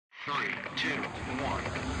3, 2,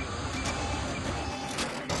 1.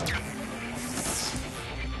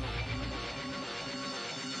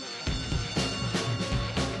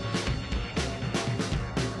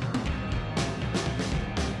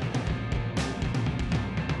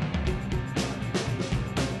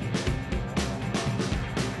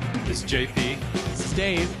 This is JP. This is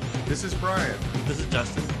Dave. This is Brian. This is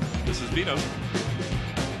Justin. This is Vito.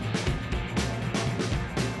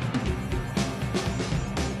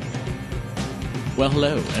 Well,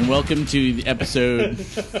 hello, and welcome to the episode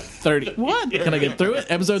 30. What? Can I get through it?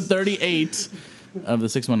 Episode 38 of the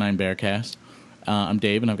 619 Bearcast. I'm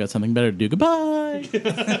Dave, and I've got something better to do. Goodbye.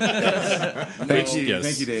 Thank you,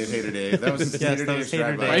 Dave. Hater Dave. That was Hater Dave's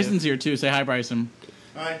drive by. Bryson's here, too. Say hi, Bryson.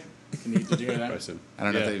 Hi. Did you hear that? Bryson. I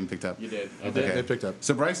don't know if they even picked up. You did. They picked up.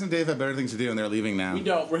 So Bryson and Dave have better things to do, and they're leaving now. We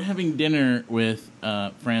don't. We're having dinner with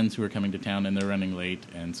friends who are coming to town, and they're running late,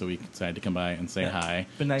 and so we decided to come by and say hi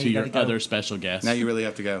to your other special guests. Now you really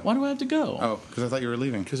have to go. Why do I have to go? Oh, because I thought you were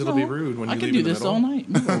leaving. Because it'll be rude when you leave I can do in the this middle. all night.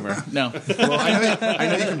 Move over. No. Well, I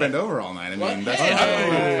know you can bend over all night. I mean, that's...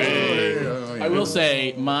 I will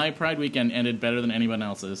say, my Pride weekend ended better than anyone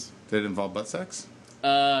else's. Did it involve butt sex?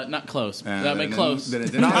 Not close. That made close. Then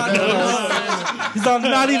it didn't. He's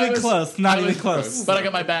not even close. Not even close. But I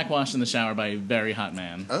got my back washed in the shower by a very hot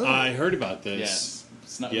man. Oh. I heard about this. Yes.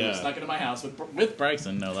 Snuck into my house with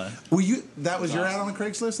Bryson, no less. Well, that was your ad on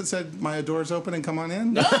Craigslist that said, "My door's open and come on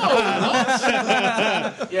in"? No!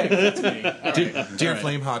 Yeah, that's me. All right. Dear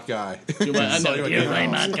flame hot guy. Dear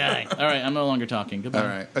flame hot guy. All right, I'm no longer talking. Goodbye. All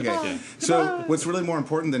right. Okay. So what's really more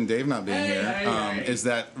important than Dave not being here is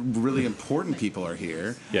that really important people are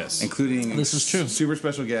here. Yes. Including This is true. Super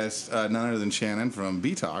special guest, none other than Shannon from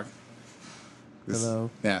bTalk. Hello.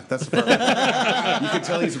 Yeah, that's the part. You can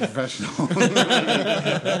tell he's a professional.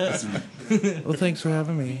 Well, thanks for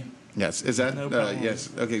having me. Yes. Is that? No problem. Yes.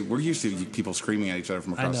 Okay. We're used to people screaming at each other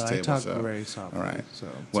from across I know. the I table. talk So very softly. all right. So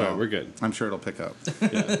Well, we're good. I'm sure it'll pick up. And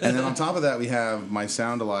then on top of that, we have my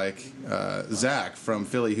sound-alike Zach from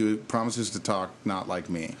Philly, who promises to talk not like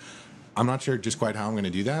me. I'm not sure just quite how I'm going to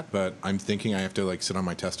do that, but I'm thinking I have to sit on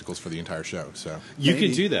my testicles for the entire show. So You Maybe.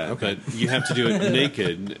 can do that, Okay. but you have to do it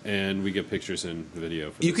naked, and we get pictures and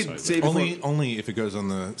video for You this could site. say before, only if it goes on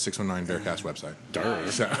the 619 Bearcast website.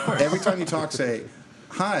 Darn. So every time you talk, say,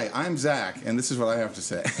 "Hi, I'm Zach, and this is what I have to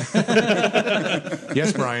say."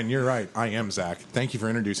 yes, Brian, you're right. I am Zach. Thank you for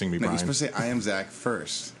introducing me, No, you're Brian. supposed to say, "I am Zach"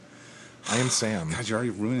 first. I am Sam. God, you're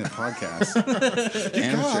already ruining the podcast.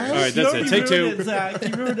 Amateur. All right, that's it. Take two. Zach.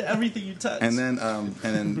 You ruined everything you touched. And then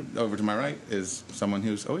over to my right is someone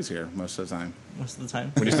who's always here most of the time. most of the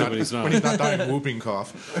time. When he's not, When he's not. when he's not dying of whooping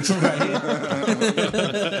cough.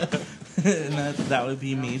 And that would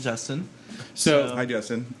be me, Justin. So, Hi,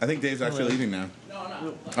 Justin. I think Dave's actually Hello. leaving now. No, I'm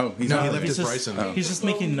not. Oh, he's No, not he leaving. left his just- Bryson. He's just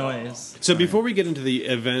making noise. so before we get into the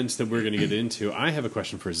events that we're going to get into, I have a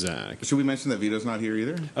question for Zach. Should we mention that Vito's not here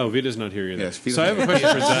either? Oh, Vita's not here either. Yes, Vita's so I have a question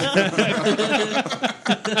for Zach.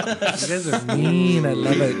 You guys are mean. I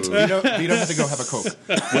love it. You don't have to go have a Coke.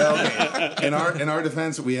 Well, okay. in our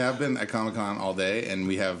defense, we have been at Comic-Con all day, and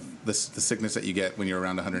we have the sickness that you get when you're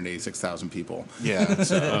around 186,000 people. Yeah.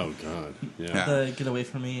 So Oh, God. Yeah. Get away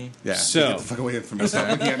from me. Yeah. So- Get the fuck away from me. Stop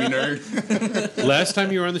looking at me, nerd. Last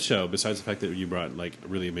time you were on the show, besides the fact that you brought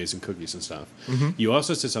really amazing cookies and stuff, you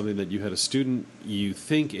also said something that you had a student, you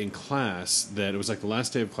think in class, that it was like the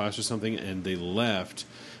last day of class or something, and they left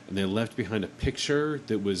behind a picture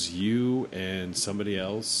that was you and somebody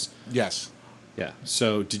else. yes. Yeah.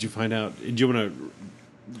 So did you find out? Do you want to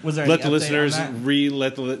Was there let any the update listeners on that?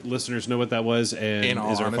 let the listeners know what that was? And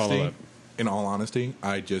is there a follow up? In all honesty,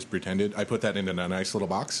 I just pretended. I put that into a nice little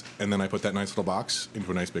box, and then I put that nice little box into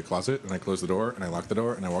a nice big closet, and I closed the door, and I locked the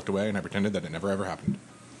door, and I walked away, and I pretended that it never ever happened.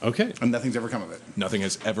 Okay. And nothing's ever come of it. Nothing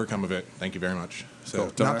has ever come of it. Thank you very much. So, Cool.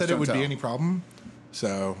 Don't not ask, that it don't would tell. be any problem.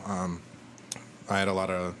 So, I had a lot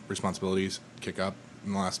of responsibilities kick up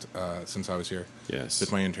in the last since I was here. Yes.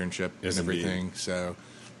 With my internship Yes, and everything. So,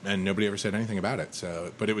 and nobody ever said anything about it.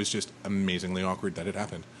 So, but it was just amazingly awkward that it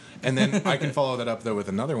happened. And then I can follow that up though with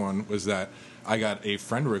another one. Was that I got a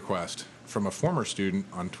friend request from a former student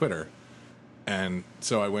on Twitter. And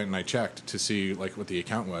so I went and I checked to see what the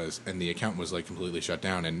account was, and the account was completely shut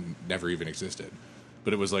down and never even existed.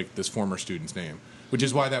 But it was this former student's name, which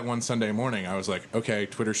is why that one Sunday morning I was like, okay,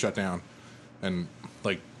 Twitter's shut down, and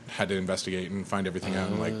had to investigate and find everything out,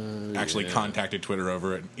 and actually contacted Twitter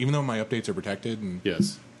over it, even though my updates are protected and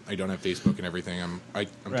Yes. I don't have Facebook and everything. I'm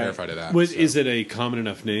terrified of that. Is it a common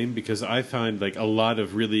enough name? Because I find a lot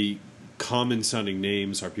of really common sounding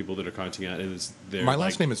names are people that are contacting out, and they're My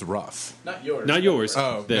last name is Ruff. Not yours. Not yours.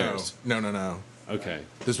 Oh, theirs. no. Okay.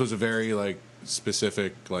 This was a very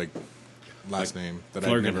specific last name that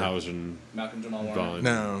I've never. Flergenhausen. Malcolm Jamal Warner.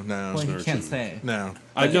 Vaughn. No. Well, you can't say. No.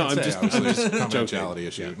 I know. I'm Say, just obviously, it's a joking. confidentiality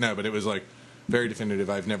issue. No, but it was very definitive.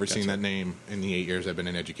 I've never seen that name in the 8 years I've been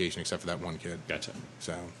in education, except for that one kid. Gotcha.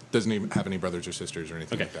 So doesn't even have any brothers or sisters or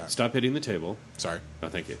anything Okay. like that. Stop hitting the table. Sorry. Oh,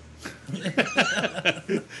 thank you.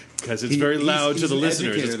 Because it's very loud to the he's listeners. An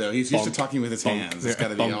educator, It's though. He's used to bonk, talking with his bonk. hands. It's got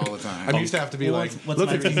to be Bonk. all the time. I'm used to have to be What's look,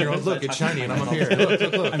 my 15-year-old, reason? look, it's shiny, and I'm up here.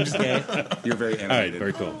 Look. I'm just gay. You're very All right, animated.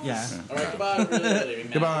 very cool. Yeah. All right, goodbye. We're really leaving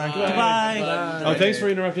now. Goodbye. Goodbye. Oh, thanks for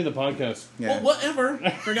interrupting the podcast. Yeah. Well, whatever.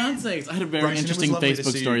 For God's sakes, I had a very Bryson, it was interesting lovely to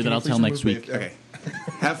Facebook see you. story Can that you I'll please tell remove next week. Okay.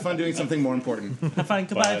 Have fun doing something more important. Have fun.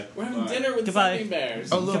 Goodbye. We're having dinner with Goodbye. the Sunbeam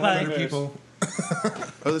Bears. Oh, look, Goodbye. better people.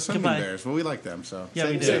 Oh, the Sunbeam Goodbye. Bears. Well, we like them, so. Yeah,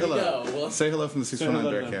 we do. Say There we hello. go. Well, Say hello from the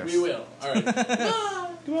 619 hello to them. Bearcast. we will. All right.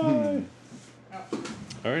 Goodbye.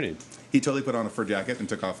 Alrighty. He totally put on a fur jacket and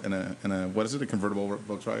took off in a what is it? A convertible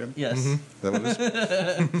Volkswagen? Yes. Is that what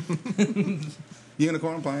it is?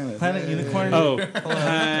 Unicorn Planet. Planet Hey. Unicorn. Oh,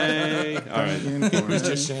 hi. All right. Unicorn. It was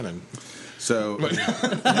just Shannon. So,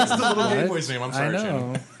 That's the little Game Boy's name. I'm I sorry,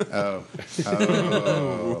 know.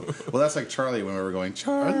 Shannon. well, that's like Charlie when we were going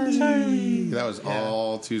Charlie. That was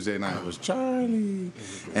all Tuesday night. It was Charlie.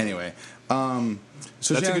 Anyway, so That's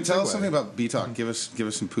a Shannon, good tell us segue. something about bTalk. Give us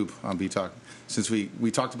some poop on bTalk. Since we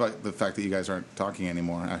talked about the fact that you guys aren't talking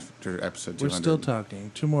anymore after episode 200. We're still talking.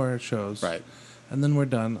 2 more shows. Right. And then we're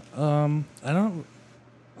done.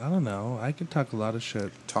 I don't know. I can talk a lot of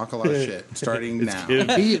shit. Talk a lot of shit starting now.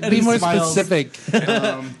 Be more smiles. specific.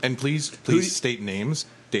 And please state names,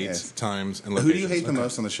 dates, Yes. times, and Who locations. do you hate the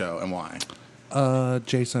most on the show and why?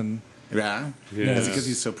 Jason. Yeah? Yeah. Is it because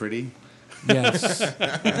he's so pretty? Yes.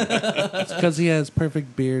 It's because he has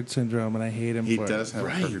perfect beard syndrome, and I hate him He for does it. have a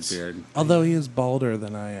perfect beard. Although he is balder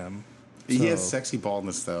than I am. He has So- sexy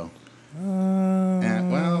baldness, though.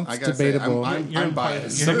 And, well, I it's gotta say, debatable. I'm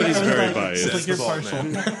biased. Somebody's very biased. It's like you're the bald partial.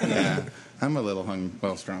 Yeah, I'm a little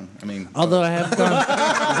strung. I mean, Although I have gone...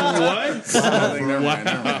 What? never mind.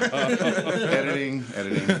 Editing.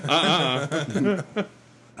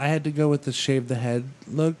 I had to go with the shave the head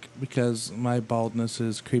look because my baldness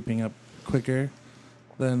is creeping up quicker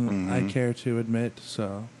than I care to admit,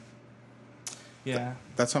 so... Yeah.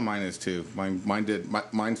 That's how mine is too.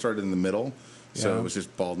 Mine started in the middle, so Yeah. it was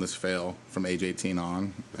just baldness fail from age 18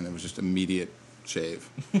 on, and it was just immediate shave.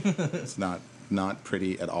 It's not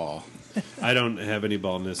pretty at all. I don't have any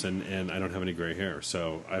baldness and I don't have any gray hair,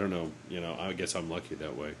 so I don't know. I guess I'm lucky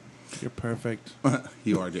that way. You're perfect.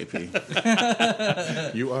 You are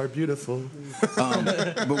JP. You are beautiful.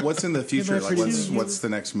 But what's in the future? Like, what's the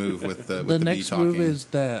next move with the The bee next talking? move is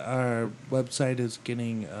that our website is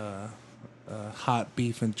getting hot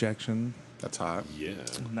beef injection. That's hot. Yeah.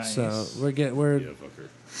 Nice. So we're Yeah, fucker.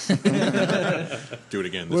 Do it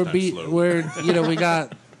again. This time slow. we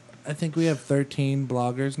got. I think we have 13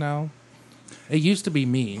 bloggers now. It used to be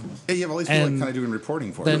me. Yeah, you have all these people And kind of doing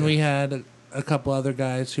reporting for Then you. we had a couple other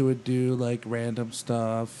guys who would do like random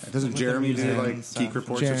stuff. Doesn't Jeremy do museum like and stuff. geek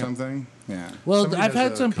reports or Jer- something? Yeah. Well, Somebody I've does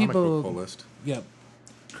had a some comic book pull people. list. Yep,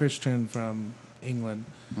 Christian from England.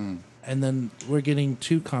 And then we're getting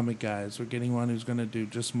 2 comic guys. We're getting one who's going to do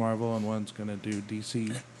just Marvel and one's going to do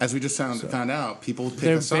DC. As we just found out, people pick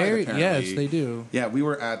They're a side, very apparently. yes, they do. Yeah, we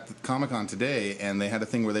were at Comic-Con today, and they had a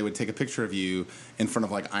thing where they would take a picture of you in front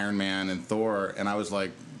of, like, Iron Man and Thor, and I was,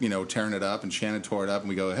 like, tearing it up, and Shannon tore it up, and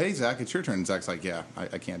we go, hey, Zach, it's your turn. And Zach's like, yeah,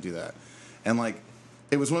 I can't do that. And, like,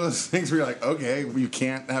 it was one of those things where you're like, okay, you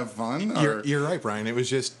can't have fun? Or, You're right, Brian. It was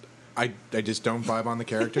just I just don't vibe on the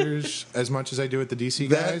characters as much as I do with the DC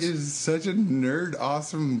guys. that is such a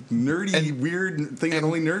awesome, nerdy, weird thing that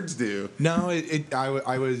only nerds do. No,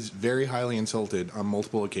 I was very highly insulted on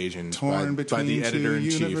multiple occasions Torn by between the editor in two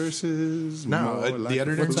chief. universes. No, more the like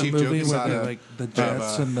editor in What's that chief, Joe movie where Quesada. they like the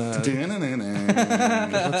Jets and the Da-na-na-na.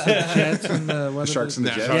 Jets and the what The Sharks and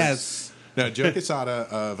the No, Jets. Yes. No, Joe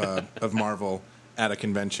Quesada of Marvel at a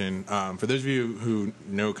convention. For those of you who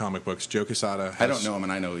know comic books, Joe Quesada has... I don't know him,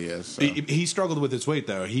 and I know he is. So. He struggled with his weight,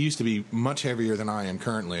 though. He used to be much heavier than I am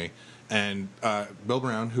currently. And Bill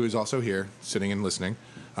Brown, who is also here, sitting and listening.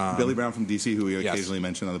 Billy Brown from DC, who we yes. occasionally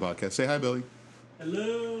mention on the podcast. Say hi, Billy.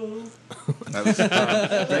 Hello. That was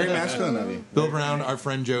very masculine of you. Bill Brown, our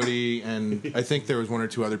friend Jody, and I think there was 1 or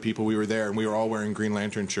 2 other people. We were there, and we were all wearing Green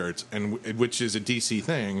Lantern shirts, and which is a DC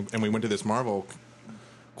thing. And we went to this Marvel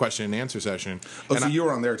question and answer session. Oh, and so you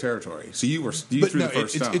were on their territory. So you but threw no, the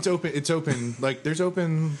first stone. it's open. It's open. Like there's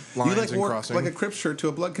open lines You like and wore crossing. like a Crips shirt to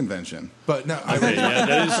a blood convention. But no, Okay, yeah,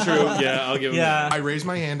 that is true. Yeah, I'll give him Yeah. that. I raised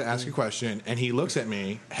my hand to ask a question, and he looks at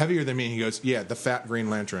me, heavier than me, and he goes, "Yeah, the fat Green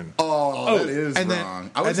Lantern." Oh, Oh, that is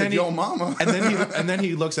wrong. I would say yo mama. and then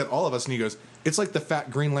he looks at all of us and he goes, "It's like the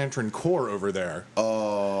fat Green Lantern core over there."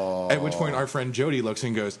 Oh. At which point our friend Jody looks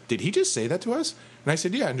and goes, "Did he just say that to us?" And I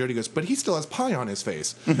said, "Yeah." And Jody goes, "But he still has pie on his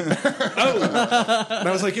face." And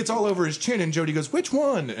I was like, "It's all over his chin." And Jody goes, "Which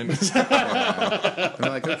one?" And I'm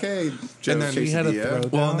like, okay, Joe, and then he had a quesadilla. throw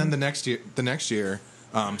well, down. and then the next year,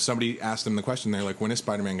 somebody asked him the question. They're like, "When is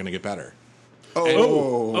Spider-Man going to get better?"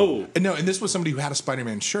 Oh. And no, and this was somebody who had a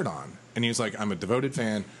Spider-Man shirt on, and he was like, "I'm a devoted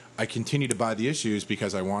fan. I continue to buy the issues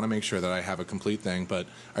because I want to make sure that I have a complete thing, but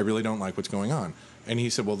I really don't like what's going on." And he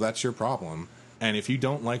said, "Well, that's your problem. And if you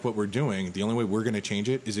don't like what we're doing, the only way we're going to change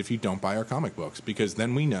it is if you don't buy our comic books, because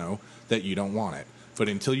then we know that you don't want it. But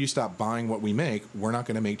until you stop buying what we make, we're not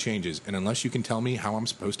going to make changes. And unless you can tell me how I'm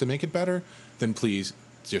supposed to make it better, then please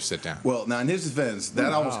just sit down." Well, now in his defense,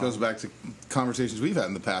 that almost goes back to conversations we've had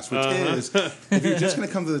in the past, which is if you're just going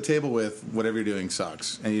to come to the table with whatever you're doing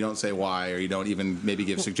sucks, and you don't say why, or you don't even maybe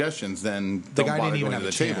give suggestions, then The don't guy bother didn't even going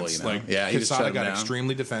have to a the table. chance. You know? Like, yeah, he just shut Quesada him got down.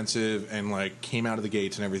 extremely defensive and like came out of the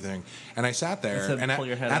gates and everything. And I sat there, said, and "Pull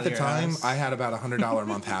your head out at of the your time, ass." I had about $100 a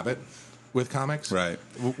month habit with comics, Right.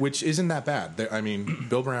 Which isn't that bad. I mean,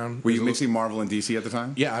 Bill Brown. Were is you a mixing Marvel and DC at the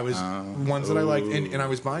time? Yeah, I was ones that I liked, and I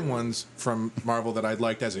was buying ones from Marvel that I'd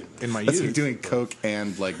liked in my That's youth. like doing coke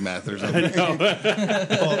and like meth or something.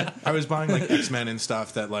 Well, I was buying like X-Men and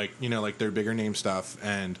stuff that like their bigger name stuff,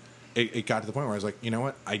 and it got to the point where I was like, you know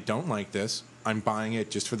what, I don't like this. I'm buying it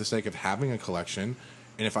just for the sake of having a collection,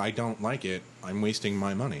 and if I don't like it, I'm wasting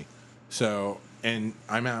my money. So, and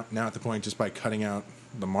I'm out now at the point just by cutting out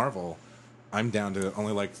the Marvel, I'm down to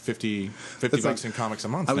only like 50 bucks like- in comics a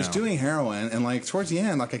month. I was now. doing heroin, and like towards the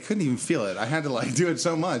end, like I couldn't even feel it. I had to like do it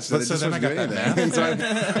so much that But it so just then I wasn't got doing that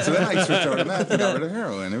anything. So then I switched over to meth and got rid of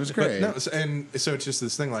heroin. It was great. But no, and so it's just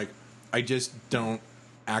this thing like I just don't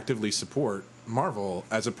actively support Marvel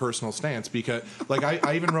as a personal stance because like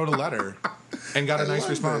I even wrote a letter and got a nice love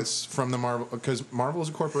response from the Marvel, because Marvel is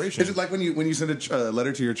a corporation. Is it like when you send a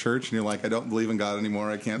letter to your church and you're like, I don't believe in God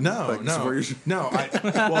anymore. I can't. No, like, support your no.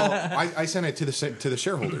 I sent it to the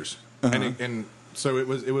shareholders, and so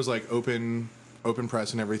it was like open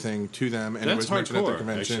press and everything to them, and That's it was mentioned at the hardcore,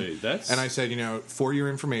 convention. actually. That's- And I said, for your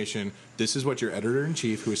information, this is what your editor in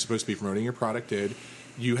chief, who is supposed to be promoting your product, did.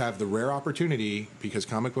 You have the rare opportunity, because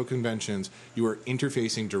comic book conventions, you are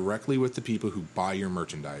interfacing directly with the people who buy your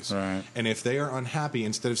merchandise. Right. And if they are unhappy,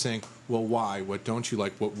 instead of saying, well, why? What don't you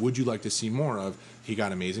like? What would you like to see more of? He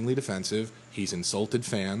got amazingly defensive. He's insulted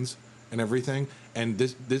fans and everything. And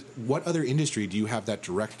this what other industry do you have that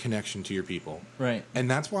direct connection to your people? Right.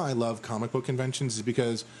 And that's why I love comic book conventions, is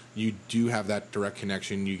because you do have that direct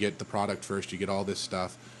connection. You get the product first. You get all this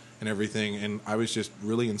stuff and everything. And I was just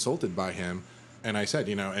really insulted by him. And I said,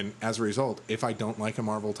 and as a result, if I don't like a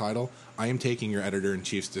Marvel title, I am taking your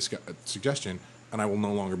editor-in-chief's suggestion, and I will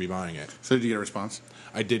no longer be buying it. So did you get a response?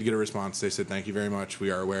 I did get a response. They said, thank you very much. We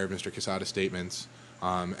are aware of Mr. Quesada's statements,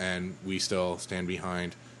 and we still stand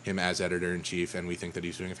behind him as editor-in-chief, and we think that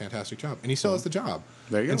he's doing a fantastic job. And he still has the job.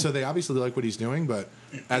 There you go. And so they obviously like what he's doing, but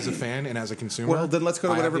as a fan and as a consumer... Well, then let's go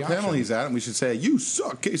to I have whatever the panel option. he's at, and we should say, "You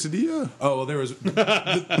suck, quesadilla." Oh, well, there was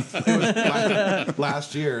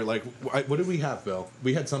last year. Like, what did we have, Bill?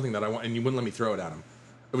 We had something that I want, and you wouldn't let me throw it at him.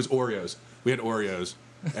 It was Oreos. We had Oreos,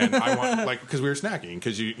 and I want because we were snacking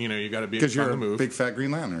because you got to be Because you're on a the move. big fat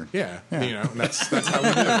Green Lantern. Yeah, and that's how we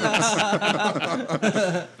do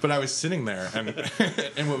it. But I was sitting there,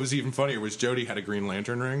 and what was even funnier was Jody had a Green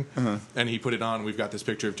Lantern ring, and he put it on. We've got this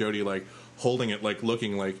picture of Jody like holding it, like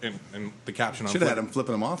looking like, and the caption on Should have had him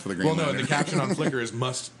flipping him off with a Green Well, no, Lantern. the caption on Flickr is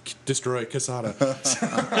 "Must destroy Quesada."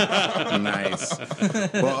 Nice.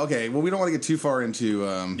 Well, okay. Well, we don't want to get too far into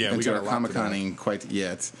we into got our a lot Comic-Conning quite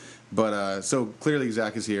yet. But so clearly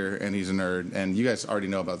Zach is here and he's a nerd, and you guys already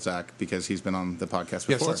know about Zach because he's been on the podcast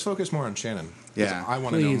before. Yes, let's focus more on Shannon. 'Cause Yeah. I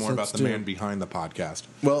want to know Please, more about let's the do man it. behind the podcast.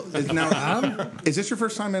 Well, now is this your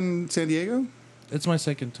first time in San Diego? It's my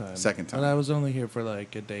second time. Second time. But I was only here for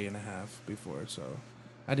like a day and a half before, so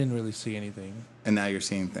I didn't really see anything. And now you're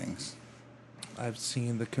seeing things. I've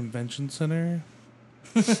seen the convention center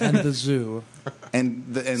and the zoo. And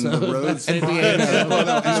the So, roads and You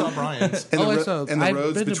saw Brian's. and the, I saw. and the I've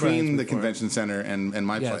roads been to between Brian's the before. convention center and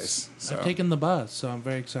my Yes, place. So I've taken the bus, so I'm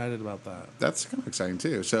very excited about that. that's kind of exciting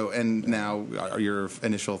too. So, and now are your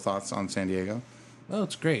initial thoughts on San Diego? Well,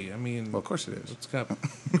 it's great. I mean, Well, of course it is. it's got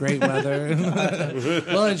great weather.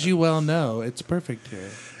 Well, as you well know, it's perfect here.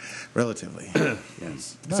 Relatively,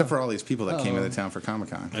 yes. Except for all these people that came into town for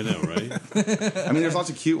Comic-Con. I know, right? I mean, there's lots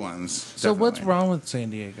of cute ones. So what's definitely. wrong with San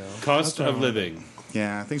Diego? Cost What's wrong of with living.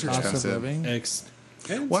 Yeah, things are Cost expensive. of living?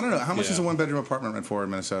 Well, I don't know. How much Yeah. is a one-bedroom apartment rent for in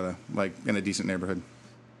Minnesota? Like in a decent neighborhood?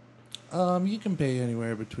 You can pay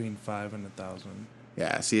anywhere between $5 and $1,000.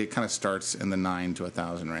 Yeah, see, it kind of starts in the 9 to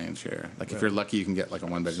 1,000 range here. Like, if you're lucky, you can get like a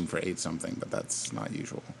 1-bedroom for 8 something, but that's not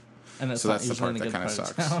usual. And it's So not that's the usually part in a that good kind of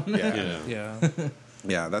part sucks. town. Yeah. Yeah.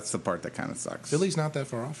 Yeah, that's the part that kind of sucks. Philly's not that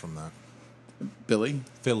far off from that. Billy?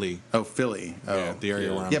 Philly. Oh, Philly. Oh, Yeah, the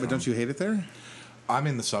area where I'm Yeah, from. but don't you hate it there? I'm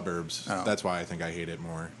in the suburbs. Oh. That's why I think I hate it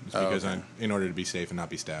more. It's Oh, because okay. in order to be safe and not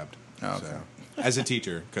be stabbed. Oh, okay. So, as a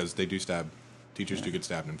teacher, because they do stab. Teachers do get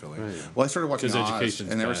stabbed in Philly. Well, I started watching 'Cause Oz, education's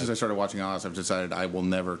and ever bad. since I started watching Oz, I've decided I will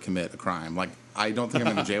never commit a crime. Like, I don't think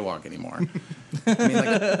I'm going to jaywalk anymore. I mean,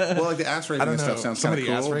 like the ass raping I don't and stuff know. sounds Some of kind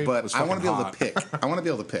the of ass cool, rape but was I want to be able to fucking pick. I want to be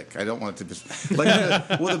able to pick. I don't want it to just like.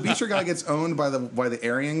 The beacher guy gets owned by the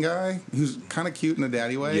Aryan guy, who's kind of cute in a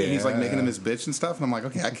daddy way, and he's like making him his bitch and stuff. And I'm like,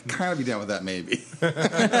 okay, I could kind of be down with that maybe.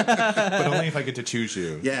 But only if I get to choose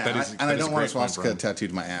you. Yeah, That is, and that I is don't a want a great point, swastika bro. tattooed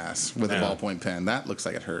to my ass with a Yeah. ballpoint pen. That looks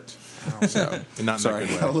like it hurt. So, Not in sorry, a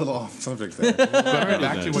good got a way. little off subject there.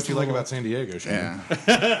 Back to what you like about San Diego, Shannon.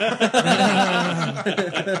 Yeah.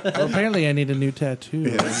 Well, apparently I need a new tattoo.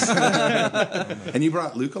 And you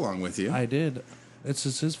brought Luke along with you. I did. This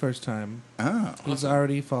is his first time. Oh, He's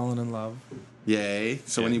already fallen in love. yay!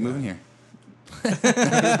 So when are you moving here?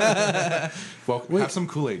 Well, have some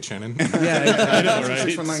Kool-Aid, Shannon. Yeah. I know, right?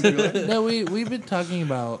 619 Kool-Aid? No, we've been talking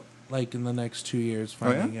about like in the next 2 years Oh,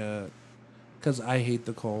 yeah? finding because I hate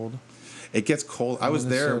the cold. It gets cold. I was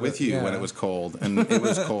there Minnesota, with you when yeah. it was cold, and it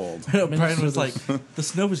was cold. Brian was like, the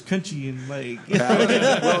snow was crunchy and like.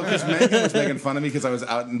 Well, because Megan was making fun of me because I was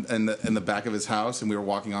out in the back of his house and we were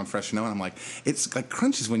walking on fresh snow, and I'm like, it's like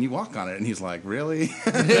crunches when you walk on it, and he's like, really?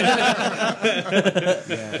 Yeah,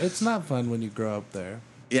 it's not fun when you grow up there.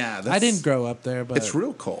 Yeah, I didn't grow up there, but It's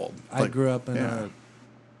real cold. I grew up in yeah.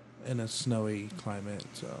 a snowy climate.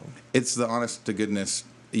 So It's the honest to goodness.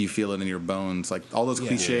 You feel it in your bones, like all those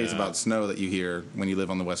cliches Yeah. about snow that you hear when you live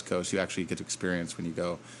on the West Coast. You actually get to experience when you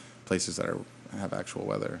go places that have actual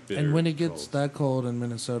weather. and when it gets cold. that cold in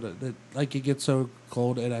Minnesota, it gets so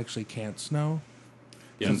cold it actually can't snow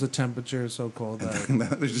because the temperature is so cold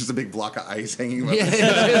that There's just a big block of ice hanging above.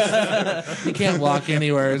 you can't walk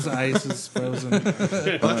anywhere. His ice is frozen. Well,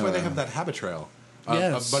 that's why they have that habit trail.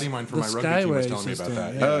 Yes, A buddy of mine from the my rugby team was skyway telling me about system,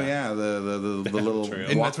 that. yeah. Oh yeah, the little trail.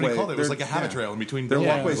 And that's what he walkway. called it. It was They're- like a habit yeah. trail in between There are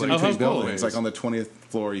buildings. walkways in Like, between how cool. buildings. Like on the 20th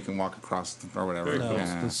floor, you can walk across or whatever. No, Yeah.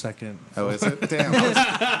 it's the second. Oh, is it? Damn. All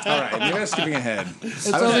right, you're skipping ahead.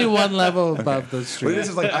 It's only one level above the But street. this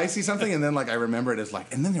is like I see something, and then like I remember it as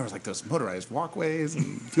like, and then there was like those motorized walkways,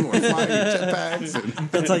 and people were flying jetpacks.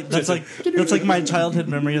 And, That's like my childhood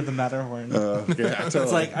memory of the Matterhorn. yeah, It's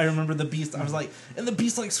like I remember the beast. I was like, and the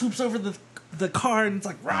beast like swoops over the car, and it's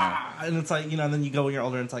like rah, and it's like and then you go when you're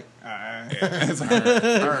older, and it's like it's like,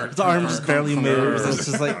 its arm just barely moves. It's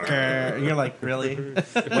just like and you're like, really?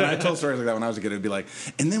 when I told stories like that when I was a kid, it'd be like,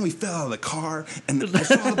 and then we fell out of the car, and I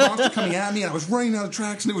saw the monster coming at me, and I was running out of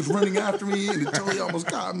tracks, and it was running after me, and it totally almost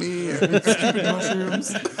got me. And stupid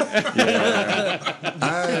mushrooms. Yeah,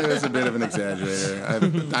 I was a bit of an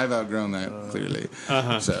exaggerator. I've outgrown that clearly.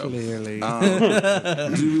 So, Clearly.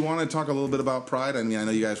 do we want to talk a little bit about pride? I mean, I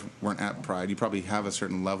know you guys weren't at Pride. You probably have a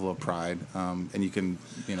certain level of pride, and you can,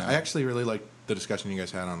 I actually really liked the discussion you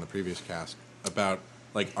guys had on the previous cast about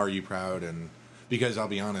like, are you proud? And because I'll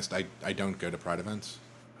be honest, I don't go to Pride events.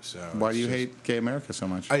 So Why it's do you just- hate gay America so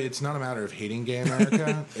much? It's not a matter of hating gay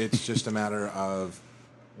America. It's just a matter of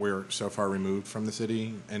we're so far removed from the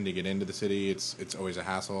city, and to get into the city, it's always a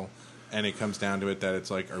hassle. And it comes down to it that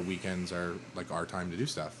it's like our weekends are like our time to do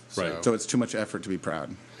stuff. Right. So it's too much effort to be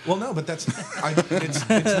proud. Well, no, but that's it's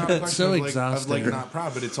not a question so of, like, exhausting. not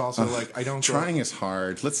proud, but it's also like I don't go- Trying is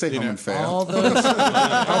hard. Let's stay home know, and fail. all those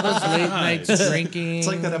late nights drinking. It's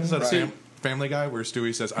like that episode of Family Guy where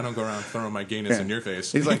Stewie says, "I don't go around throwing my gayness in your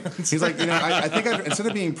face." He's like, I think instead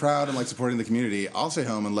of being proud and like supporting the community, I'll stay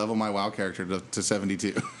home and level my WoW character to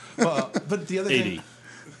 72 Well, but the other 80.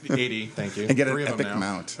 thing, 80, thank you, and get an 3 of them epic now.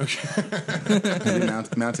 mount.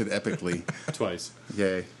 Okay. Mounted epically. Twice.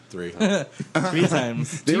 Yay. 3. 3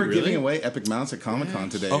 times. They were really? giving away epic mounts at Comic Con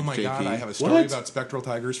today. Oh my JP. god, I have a story What? about spectral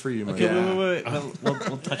tigers for you, my Okay, man. wait. We'll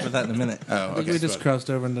talk about that in a minute. Oh, I think okay. we just crossed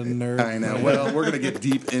over into nerd. I know. Well, we're gonna get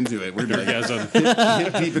deep into it. We're gonna Orgasm.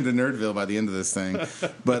 get deep into Nerdville by the end of this thing.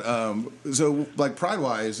 But so like Pride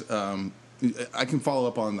wise, I can follow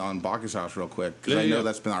up on Bacchus House real quick because I know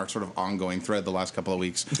that's been our sort of ongoing thread the last couple of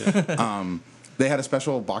weeks. They had a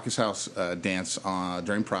special Bacchus House dance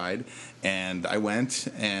during Pride, and I went,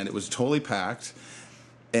 and it was totally packed.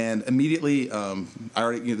 And immediately,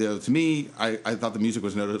 to me, I thought the music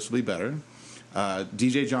was noticeably better.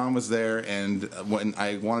 DJ John was there, and when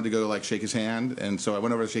I wanted to go like shake his hand, and so I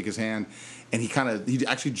went over to shake his hand, and he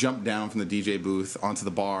actually jumped down from the DJ booth onto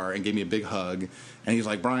the bar and gave me a big hug, and he's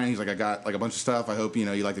like, Brian, he's like, I got like a bunch of stuff. I hope you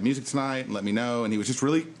like the music tonight, and let me know. And he was just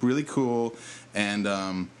really really cool, and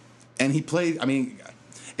he played. I mean,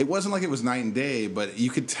 it wasn't like it was night and day, but you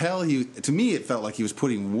could tell to me it felt like he was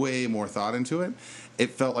putting way more thought into it. It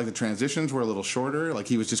felt like the transitions were a little shorter. Like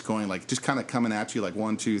he was just going like just kind of coming at you like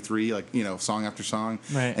 1, 2, 3, like song after song.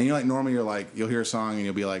 Right. And normally you're like you'll hear a song and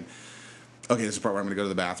you'll be like, okay, this is the part where I'm going to go to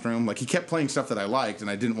the bathroom. Like he kept playing stuff that I liked and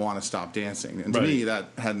I didn't want to stop dancing. And to me that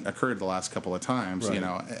hadn't occurred the last couple of times,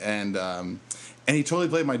 And he totally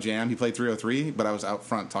played my jam. He played 303, but I was out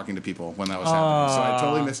front talking to people when that was happening. So I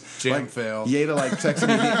totally missed. Jam fail. Yeda texted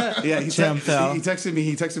me. He Jam fail. He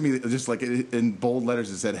texted me just like in bold letters.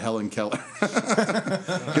 It said Helen Keller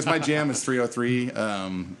because my jam is 303.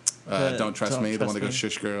 Don't trust me. The one that goes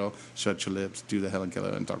shush girl, shut your lips, do the Helen Keller,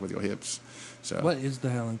 and talk with your hips. So What is the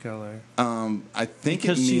Helen Keller? I think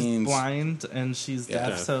Because it means she's blind and she's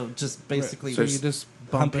deaf, so just basically So you just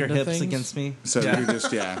bump bump your into hips things? against me. So you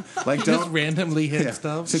just like Just don't randomly hit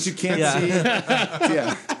stuff. since you can't Yeah. see.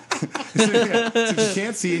 Since you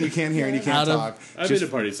can't see and you can't hear and you can't Out of- talk, I've been to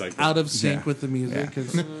parties like that. Out of sync Yeah. with the music.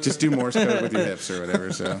 'Cause just do Morse code with your hips or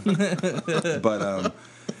whatever. So, but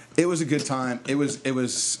it was a good time. It was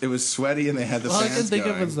sweaty and they had the all I fans can think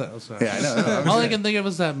going. of is that. Oh, sorry. Yeah, I know. All I can think of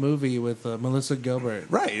is that movie with Melissa Gilbert,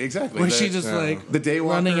 Right, exactly. where she just the day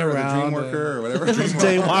walker running or the around dream worker or whatever.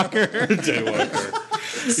 Daywalker. Daywalker.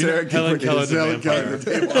 Sarah Helen Gilbert Keller is the Helen Keller vampire.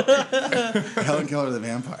 the day walker. Helen Keller the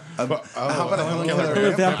vampire. How about a Helen Keller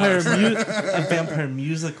A vampire? a vampire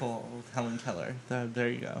musical with Helen Keller. There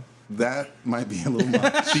you go. That might be a little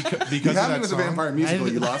much. You Because of had me that with the song, vampire musical.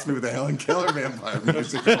 You lost me with the Helen Keller vampire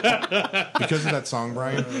musical. because of that song,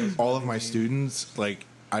 Brian, all of my students, like,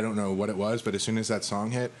 I don't know what it was, but as soon as that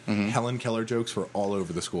song hit, Helen Keller jokes were all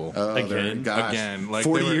over the school. Oh, Again? Like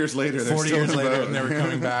 40 they were- years later, they're 40 still years in the later, boat. and they were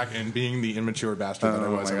coming back and being the immature bastard that I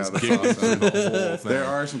Oh was. my I was God, that's giggling through the whole thing. There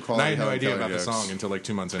are some And quality I had no Helen idea Keller about jokes. the song until like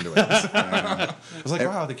 2 months into it. I was like,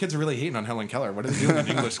 wow, the kids are really hating on Helen Keller. What are they doing in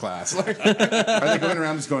English class? Like, Are they going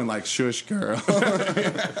around just going like, shush, girl? I well, didn't they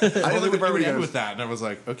think would, the they would part end goes, with that, and I was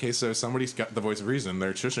like, okay, so somebody's got the voice of reason.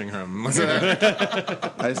 They're shushing him.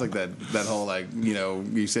 I just like that whole like,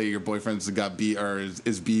 you say your boyfriend's got beef or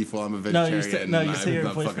is beef while I'm a No, vegetarian. you say your I'm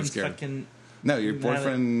fucking boyfriend's scared. fucking. No, your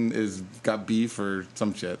boyfriend is got beef or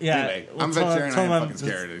some shit. Yeah, Anyway, well, I'm tell vegetarian. him I'm fucking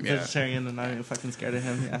scared. Yeah. Vegetarian, and I'm fucking scared of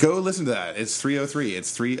him. Yeah. Go listen to that. It's 303.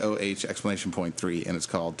 It's 30H exclamation point 3, and it's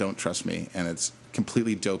called "Don't Trust Me," and it's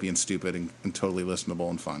completely dopey and stupid and totally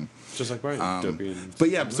listenable and fun. Just like Brian. Dopey and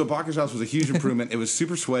But yeah, so Bacchus House was a huge improvement. It was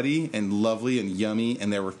super sweaty and lovely and yummy,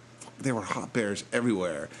 and there were hot bears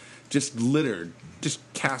everywhere, just littered, just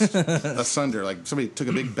cast asunder. Like somebody took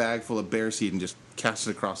a big bag full of bear seed and just cast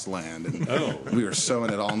it across the land, and we were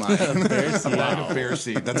sowing it all night. A bag of bear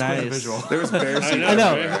seed. That's quite a Nice. visual. There was bear seed. I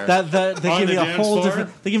know everywhere. that they On give me the a dance whole floor?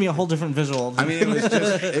 different. They give me a whole different visual. I mean,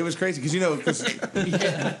 it was crazy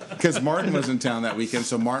because Martin was in town that weekend,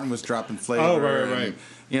 so Martin was dropping flavor. Oh, right.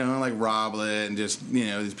 And, like Roblet and just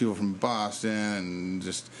these people from Boston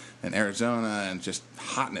and Arizona and just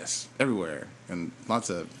hotness everywhere and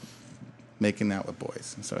lots of making out with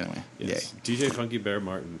boys. So anyway, yes. DJ Funky Bear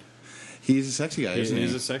Martin. yay. He's a sexy guy, isn't he?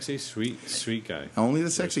 He's a sexy, sweet guy. Only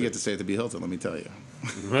the sexy get to stay at the B Hilton. Let me tell you.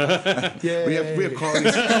 Yay. We have quality,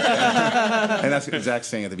 and that's what Zach's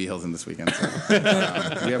staying at the B Hilton this weekend. So,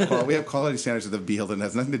 we have quality standards at the B Hilton. It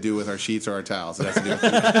has nothing to do with our sheets or our towels. It has to do with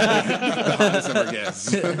the hotness of our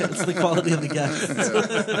guests. It's the quality of the guests.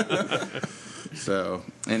 So,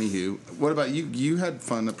 anywho, what about you? You had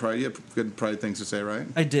fun at Pride. You had good Pride things to say, right?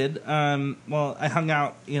 I did. Well, I hung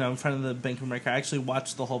out, in front of the Bank of America. I actually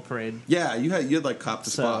watched the whole parade. Yeah, you had like copped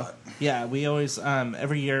the So spot. yeah, we always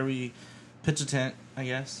every year we pitch a tent, I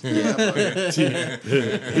guess. Yeah, And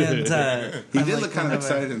he did look kind of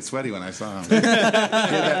excited and sweaty when I saw him. He had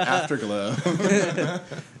that afterglow.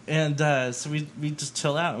 And so we just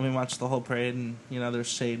chill out and we watch the whole parade, and there's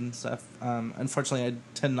shade and stuff. Unfortunately, I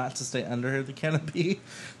tend not to stay under the canopy,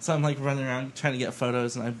 so I'm like running around trying to get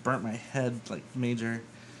photos, and I burnt my head like major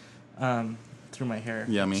through my hair.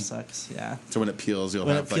 Yummy. Which sucks. Yeah. So when it peels, you'll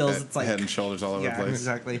When have it peels, like it's that like- head and shoulders all over the Yeah. place.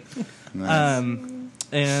 Exactly. Nice.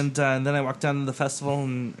 And then I walked down to the festival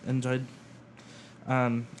and enjoyed.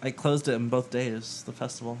 I closed it in both days. The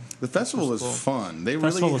festival. The festival was fun. They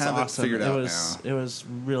Festival really was have it figured out now. It was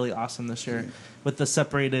really awesome this year with the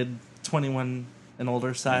separated 21 an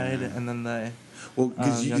older side, and then the Well,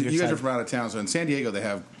 because you younger guys side. are from out of town, so in San Diego they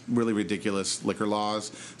have really ridiculous liquor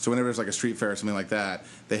laws. So whenever there's like a street fair or something like that,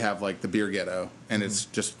 they have like the beer ghetto, and it's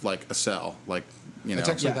just like a cell, like It's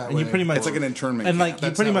actually that and way. you pretty much it's like an internment and camp. like you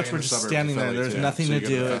That's pretty that way much in were the just suburbs standing of there. Philly, There's too. nothing So to you go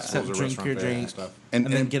to do festivals except or drink your restaurant fairs and drink stuff. and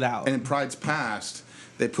then get out. And in Pride's past,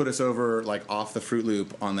 they put us over like off the Fruit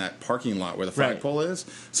Loop on that parking lot where the flagpole is.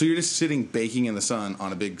 So you're just sitting baking in the sun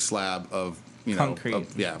on a big slab of Concrete.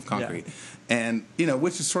 of concrete. And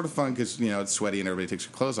which is sort of fun because it's sweaty and everybody takes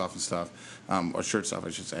their clothes off and stuff, or shirts off,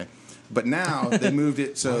 I should say. But now they moved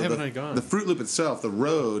it so Why haven't I gone? the Fruit Loop itself, the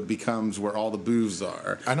road becomes where all the booths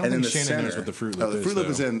are. I don't And in think the Shannon knows center- what the Fruit Loop the is, Fruit Loop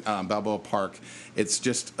though. is in Balboa Park. It's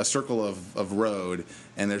just a circle of road,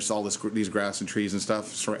 and there's all these grass and trees and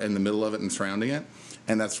stuff in the middle of it and surrounding it.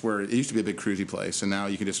 And that's where it used to be a big cruisy place, and now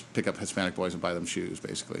you can just pick up Hispanic boys and buy them shoes,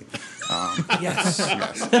 basically. Yes.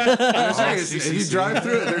 I'm serious. If you drive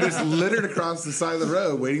through it, they're just littered across the side of the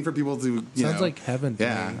road, waiting for people to. Sounds like heaven to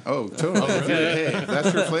Yeah. me. Oh, totally. Hey, if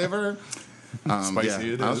that's your flavor. Spicy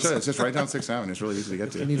yeah. it I'll is. show you. It's just right down 6th Avenue. It's really easy to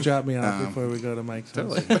get Can to. you drop me off before we go to Mike's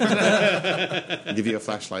house? I'll give you a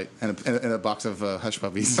flashlight and a box of hush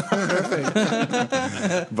puppies.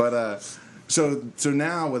 But so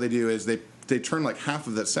now what they do is they turn like half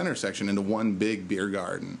of that center section into one big beer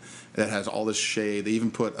garden that has all this shade. They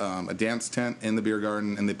even put a dance tent in the beer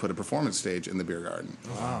garden, and they put a performance stage in the beer garden.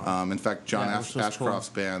 Wow. In fact, John Yeah, which was Ashcroft's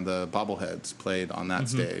band, the Bobbleheads, played on that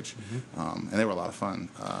stage, and they were a lot of fun.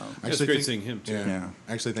 It's great seeing him too. Yeah.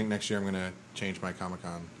 I actually think next year I'm going to change my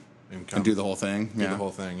Comic-Con And do the whole thing. Do the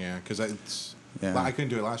whole thing, yeah. Because it's... Yeah. Well, I couldn't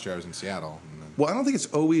do it last year. I was in Seattle. And then, Well, I don't think it's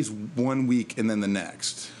always 1 week and then the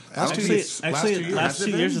next. I don't think it's- Last 2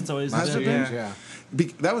 years it's always Has been. it been? yeah.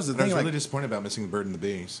 that was the I thing. was really Like, disappointed about missing the Bird and the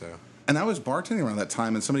Bee, so... and I was bartending around that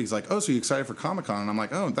time, and somebody's like, "Oh, so you excited for Comic-Con?" And I'm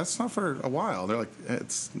like, "Oh, that's not for a while." They're like,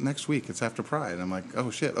 "It's next week. It's after Pride." And I'm like, "Oh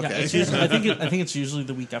shit, Yeah, okay." it's usually, I think it's usually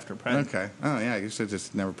the week after Pride. Okay. Oh yeah, I guess I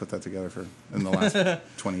just never put that together in the last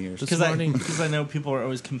 20 years. Because morning- I know people are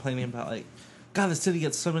always complaining about like, God, the city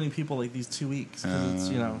gets so many people like these 2 weeks. 'Cause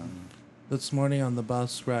it's, This morning on the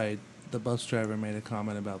bus ride, the bus driver made a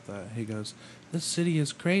comment about that. He goes, "This city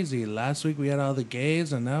is crazy. Last week we had all the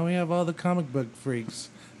gays, and now we have all the comic book freaks."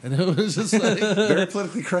 And it was just like, Very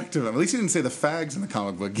politically correct of him. At least he didn't say the fags in the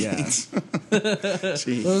comic book gates.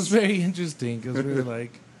 Jeez. it was very interesting because we were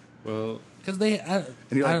like, Well, because they, And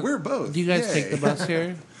you're like, "We're both." Do you guys Yay. take the bus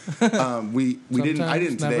here? We didn't. I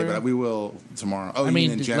didn't Sometimes, today, never? but we will tomorrow. Oh, I you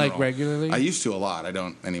mean, in like, general? regularly? I used to a lot. I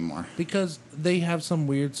don't anymore. Because they have some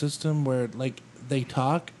weird system where like they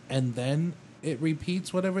talk and then it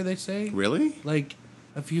repeats whatever they say. Really? Like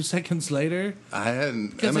a few seconds later. I hadn't.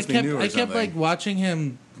 That Because must be new or I kept something. like watching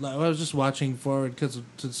him. I was just watching forward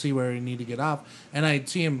to see where he needed to get off, and I'd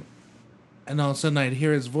see him, and all of a sudden I'd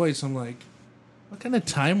hear his voice. I'm like, what kind of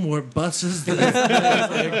time warp bus is this?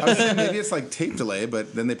 I was saying maybe it's like tape delay,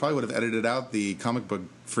 but then they probably would have edited out the comic book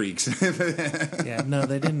freaks. Yeah, no,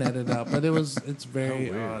 they didn't edit it out, but it's very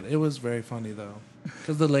odd. It was very funny though,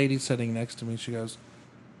 because the lady sitting next to me, she goes,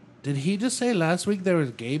 "Did he just say last week there was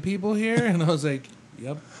gay people here?" And I was like,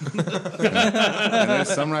 "Yep." And there's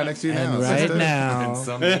some right next to you now. And right sister. now,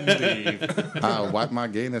 Something deep. I'll wipe my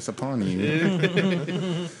gayness upon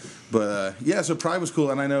you. But yeah, so Pride was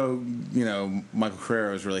cool, and I know Michael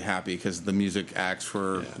Carrera was really happy because the music acts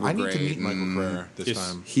were I need great. to meet Michael and Carrera this Yes.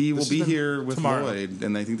 time. He will This be has been- here with tomorrow. Lloyd,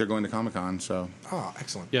 and I think they're going to Comic-Con. So Oh,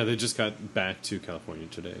 excellent. yeah, they just got back to California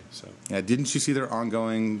today. So yeah, didn't you see their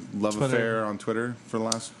ongoing love Twitter. affair on Twitter for the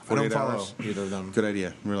last I don't 48 follow hours? either of them. Good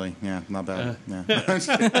idea, really. Yeah, not bad. Yeah.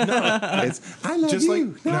 It's I love Just you.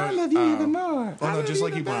 like- no, no, I love you even more. Well, I no, love just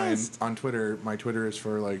like the you, Brian, best. on Twitter, my Twitter is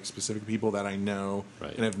for like specific people that I know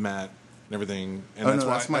Right. and have met and everything. And Oh, no,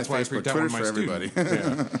 that's my why I Facebook. freaked out Twitter's when my for everybody.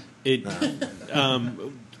 student- Yeah.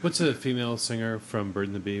 it. What's a female singer from Bird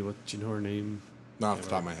and the Bee? What do you know her name? Not off the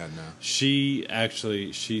top of my head now. She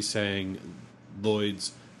sang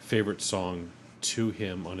Lloyd's favorite song to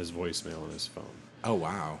him on his voicemail on his phone. Oh,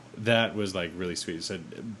 wow. That was like really sweet. He said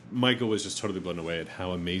Michael was just totally blown away at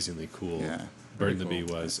how amazingly cool Yeah. Bird and the Very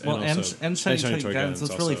Bee was. Well, also- and Shiny Toy Guns.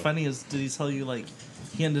 What's really also. funny is, did he tell you like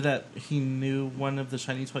he knew one of the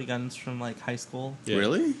Shiny Toy Guns from like high school, Yeah.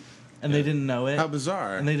 Really? and they didn't know it. How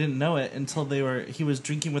bizarre. And they didn't know it until he was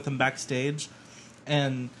drinking with them backstage,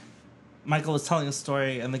 and Michael was telling a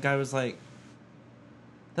story, and the guy was like,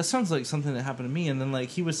 "That sounds like something that happened to me." And then like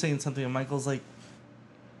he was saying something, and Michael's like,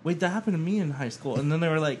 "Wait, that happened to me in high school." And then they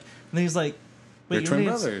were like, and then he's like, They're "Wait, your twin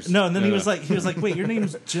name's-" brothers. No, and then he No. was like, "Wait, your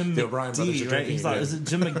name's Jim The O'Brien brothers McD, are right?" drinking He's like, again. "Is it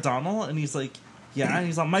Jim McDonald?" And he's like, yeah. And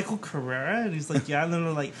he's like, Michael Carrera? And he's like, yeah. And then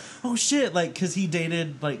we're like, oh, shit. Like, because he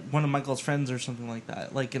dated, like, one of Michael's friends or something like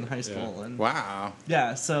that, like, in high school. Yeah. And Wow.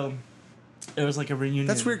 yeah, so it was like a reunion.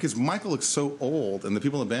 That's weird because Michael looks so old, and the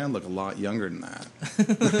people in the band look a lot younger than that.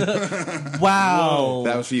 Wow.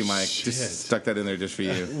 That was for you, Mike. Just stuck that in there just for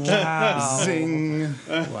you. Wow. Zing.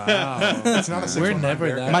 Wow. It's not a We're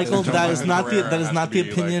never that. Michael, Don't that let is him not the Carrera that is has not to the be,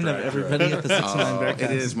 opinion like, of director. everybody at the 69 Oh, Bearcast.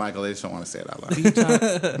 it is, Michael. They just don't want to say it out loud.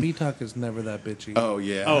 bTalk is never that bitchy. Oh,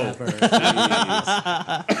 yeah. Never.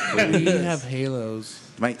 We have halos.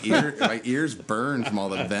 My ears burn from all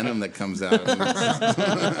the venom that comes out.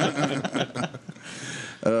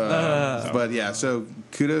 But yeah, so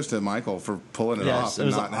kudos to Michael for pulling it Yes, off it and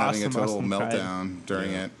was not having a awesome, total awesome meltdown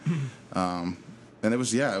during it. And it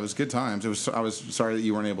was good times. I was sorry that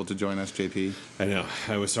you weren't able to join us, JP. I know.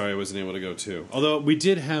 I was sorry I wasn't able to go too. Although we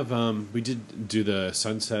did have, we did do the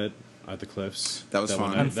sunset at the cliffs. That was fun.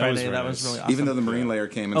 one- On Friday, very that was nice. really awesome. Even though the Marine layer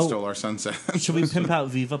came and Oh. stole our sunset. Should we pimp out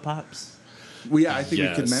Viva Pops? Well, yeah, I think we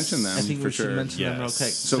could Yes. mention them I think for we should sure. mention them real Yes. quick.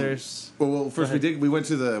 So- There's Well, first Go ahead. we went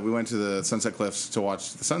to the Sunset Cliffs to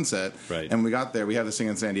watch the sunset. Right. And when we got there, we have this thing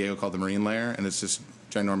in San Diego called the Marine Layer, and it's this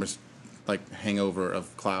ginormous, like, hangover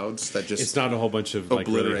of clouds that just. It's not a whole bunch of like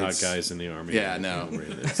really hot Obliterates. guys in the army. Yeah, no.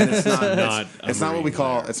 It's And it's not. not. It's not what we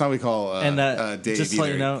call. It's not what we call. And, Dave just to let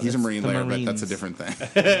either. you know, He's a it's Marine the layer, but that's a Marines. different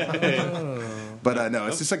thing. But no,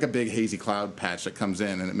 it's just like a big hazy cloud patch that comes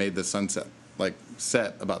in, and it made the sunset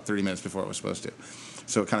set about 30 minutes before it was supposed to.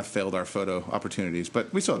 So it kind of failed our photo opportunities,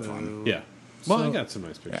 but we still had fun. Yeah. Well, So- I got some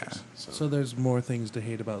nice pictures. Yeah. So there's more things to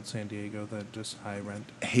hate about San Diego than just high rent.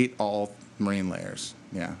 Hate all Marine layers,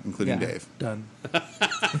 yeah, including Yeah. Dave. Done.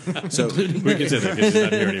 So. we can say that because he's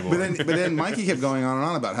not here anymore. But then Mikey kept going on and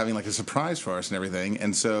on about having like a surprise for us and everything,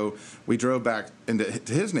 and so we drove back into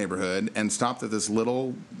his neighborhood and stopped at this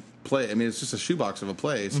little place. I mean, it's just a shoebox of a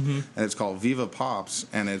place, and it's called Viva Pops,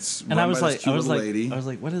 and it's and run I was by this like, cute little lady.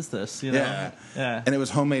 what is this? You know? Yeah, yeah. And it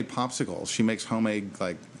was homemade popsicles. She makes homemade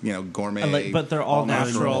gourmet, And, but they're all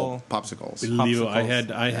natural natural. popsicles. Leo, I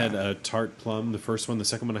popsicles. had a tart plum. The first one. The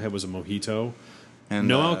second one I had was a mojito. And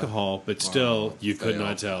No alcohol, but still, Wow. you could Fail.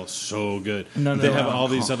 not tell. So good. No, they no have all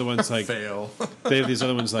these other ones like Fail. they have these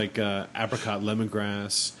other ones like apricot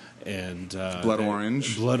lemongrass and Blood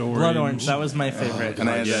orange. Blood orange. Blood orange. That was my favorite. And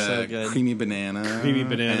I had so good. creamy banana. Creamy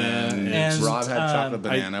banana. And, And, Rob had chocolate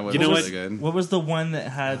banana. you which know was what? really good. What was the one that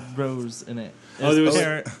had rose in it? Oh, there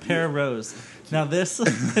was- pear rose. Now this,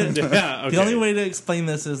 Yeah, okay. the only way to explain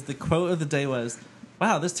this is the quote of the day was,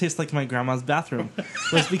 "Wow, this tastes like my grandma's bathroom."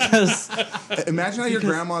 Was because Imagine how your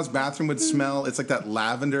grandma's bathroom would smell. It's like that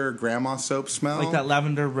lavender grandma soap smell. like that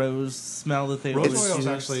lavender rose smell that they Rose always oil is use.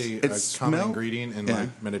 actually It a common smelled- ingredient in yeah.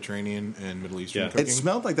 like Mediterranean and Middle Eastern Yeah. cooking. It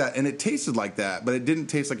smelled like that, and it tasted like that, but it didn't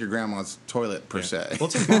taste like your grandma's toilet per se. Well,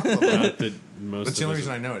 it's in baklava. Not that most That's the of only us-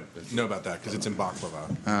 reason I know about that because it's in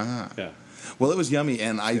baklava. Yeah. Well, it was yummy,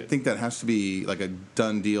 and I think that has to be like a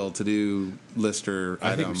done deal to do lister I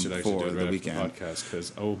think item we should actually for do it the right after weekend. the podcast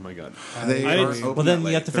because oh my god. They I- are Well, open then that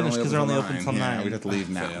you have to late. finish 'cause they're only open till 9. We'd have to leave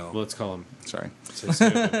now. Fail. Well, let's call him. Sorry.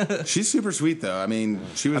 Say She's super sweet, though. I mean,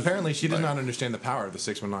 she was Apparently, she did like- not understand the power of the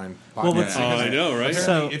 619 podcast. Well, what's- Oh, I know, right? Apparently,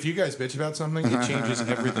 So- if you guys bitch about something, it changes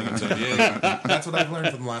everything in San Diego. That's what I've learned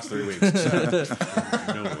from the last 3 weeks. So,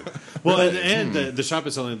 No. Well, and the shop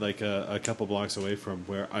is only like a couple blocks away from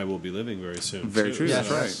where I will be living very soon. Very too. true. Yes,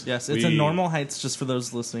 That's right. yes, it's in Normal Heights. Just for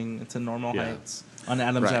those listening, it's in Normal Yeah. Heights on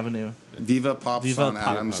Adams Right. Avenue. Viva Pops Viva on Pops.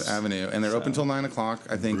 Adams Avenue, and they're open till 9 o'clock.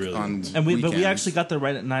 I think Brilliant. on And but we weekends. actually got there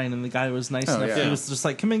right at 9, and the guy was nice Oh, enough. yeah. He was just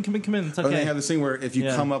like, "Come in, come in, come in. It's Oh, okay." they have this thing where if you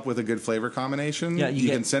Yeah. come up with a good flavor combination, Yeah, you you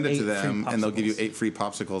get can send it 8 to them, free and they'll give you popsicles. 8 free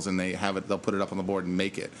popsicles, and they'll put it up on the board and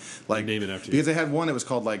make it. Like Name it after you. because they had one that was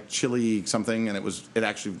called like chili something, and it was And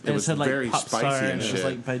was very Pop Star, spicy and and it shit. was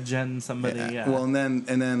like by Jen somebody. Yeah. Well, and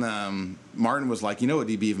then Martin was like, you know,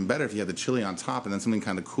 it'd be even better if you had the chili on top and then something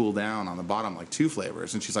kind of cool down on the bottom, like 2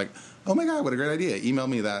 flavors. And she's like, oh my god, what a great idea! Email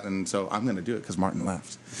me that, and so I'm going to do it because Martin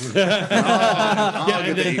left. I'll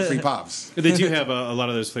get the 8 free pops. They do have a lot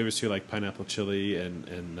of those flavors too, like pineapple chili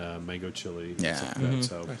and mango chili. And Yeah. stuff like that.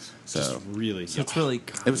 So, just So- really, so it's really,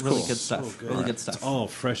 It was really cool. good stuff. So good. Really good stuff. all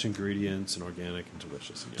fresh ingredients and organic and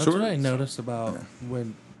delicious. Yeah. That's what I noticed about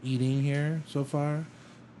when eating here so far.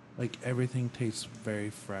 Like everything tastes very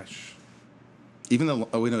fresh. Even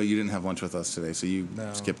though, we know you didn't have lunch with us today, so you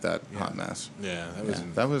No. skipped that hot mess. yeah, that Yeah, was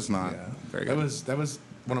that was not Yeah. very good. that was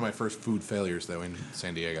one of my first food failures though in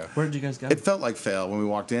San Diego. Where did you guys go? It felt like fail when we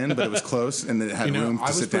walked in, but it was close and it had room to I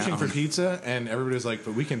was sit pushing down. for pizza, and everybody was like,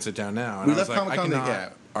 "But we can sit down now." And We I was left like, Comic-Con I to-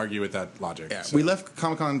 cannot argue with that logic. Yeah, so. we left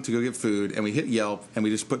Comic-Con to go get food, and we hit Yelp, and we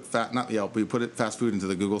just put we put it fast food into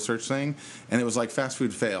the Google search thing, and it was like fast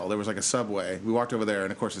food fail. There was like a Subway. We walked over there,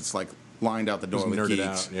 and of course it's like lined out the door with nerded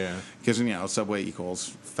geeks. out, yeah. Because, Subway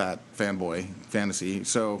equals fat fanboy fantasy.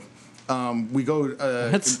 So we go,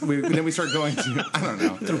 then we start going to, I don't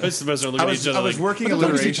know. The rest of us are looking at each other I was like, working what the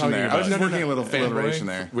fuck is he alliteration talking there. about? I was just working a little Fanboy alliteration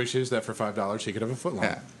there. wishes that for $5 he could have a footlong.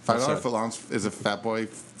 Yeah, $5 footlongs is a fat boy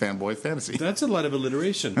fanboy fantasy. That's a lot of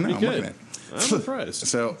alliteration. I know, Pretty I'm good. working I'm impressed.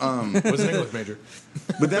 So, Was an English major.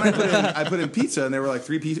 but then I put in pizza, and there were like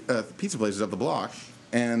three pizza places up the block,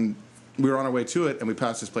 and we were on our way to it, and we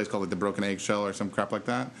passed this place called like the Broken Egg Shell or some crap like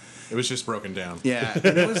that. It was just broken down. Yeah,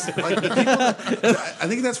 and it was like the people. I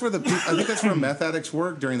think that's where meth addicts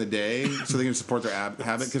work during the day, so they can support their habit.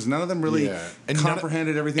 Because none of them really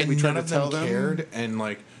comprehended everything we tried to tell them. Cared, and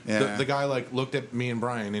like Yeah. the guy like looked at me and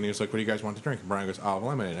Brian, and he was like, "What do you guys want to drink?" And Brian goes, "I'll have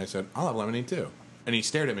lemonade." And I said, "I'll have lemonade too." And he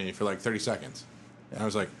stared at me for like 30 seconds. And I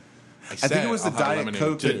was like, I think it was the I'll have Diet lemonade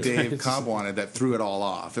Coke too. that Dave Cobb wanted that threw it all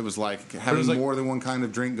off. It was like having like- more than one kind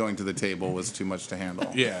of drink going to the table was too much to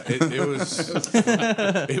handle. Yeah, it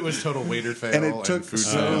was total waiter fail, And it took food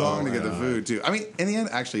so fail. long to get the food too. I mean, in the end,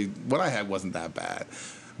 actually, what I had wasn't that bad,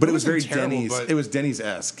 but it was very wasn't terrible, Denny's. but It was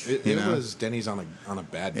Denny's-esque. It was Denny's on a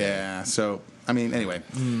bad day. Yeah. So I mean, anyway,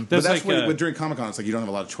 but That's that's like, with during Comic Con, it's like you don't have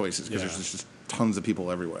a lot of choices because Yeah. there's just tons of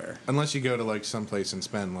people everywhere. Unless you go to like someplace and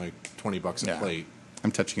spend like $20 a Yeah. plate. I'm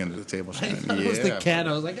touching under the table, Shannon. It was the cat.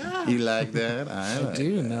 I was like, You like that? I I like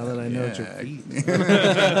do now that I know it's your Yeah.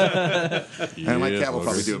 feet. And my cat will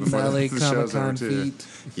probably do it before LA the show's over Comic-Con too. feet.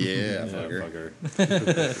 Yeah, Yeah, fucker.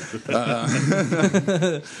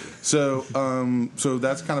 fucker. So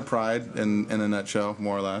that's kind of Pride in a nutshell,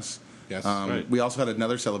 more or less. Yes. Right. We also had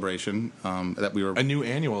another celebration that we were A new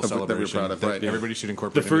annual that we were celebration proud of, that right. everybody should The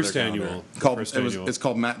incorporate first into their annual. called. First It's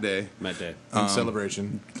called Matt Day. Matt Day. calendar. In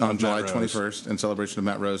celebration On of July Matt Rose. 21st, in celebration of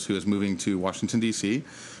Matt Rose, who is moving to Washington, D.C.,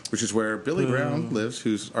 which is where Billy Brown lives,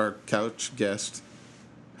 who's our couch guest.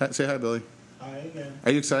 Say hi, Billy. Hi again.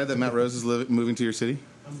 Are you excited that Matt Rose is moving to your city?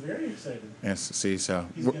 I'm very excited. Yes, see, so.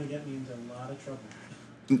 He's going to get me into a lot of trouble.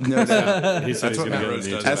 No doubt. He said That's he's what gonna Matt get Rose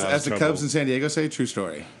me does. into As a lot of the trouble. Cubs in San Diego say, true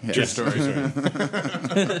story. Yeah. True story.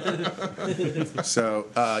 So,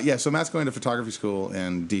 so Matt's going to photography school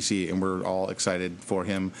in D.C., and we're all excited for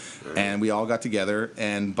him. And we all got together,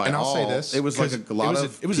 and by And I'll all, say this. it was like 'cause a lot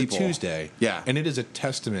it was people. a Tuesday. Yeah. And it is a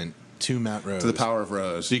testament to Matt Rose. To the power of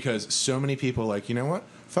Rose. Because so many people like, you know what?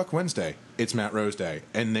 Fuck Wednesday. It's Matt Rose Day.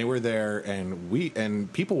 And they were there, and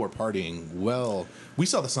people were partying well. We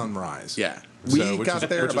saw the sunrise. Yeah. So, We which got was-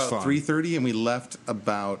 there which was about fun. 3:30, and we left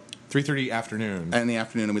about 3:30 afternoon. in the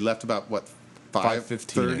afternoon, and we left about, 5:30?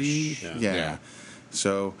 5:15-ish. Yeah. Yeah.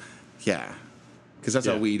 So, yeah. Because that's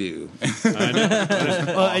how Yeah. we do. I know.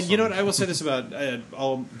 Well, and you know what? I will say this about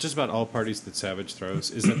just about all parties that Savage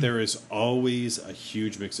throws is that there is always a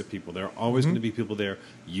huge mix of people. There are always going to be people there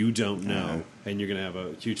you don't know, and you're going to have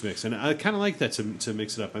a huge mix. And I kind of like that to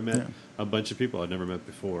mix it up. I met a bunch of people I'd never met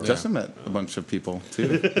before. Justin met a bunch of people,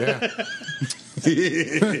 too. Yeah.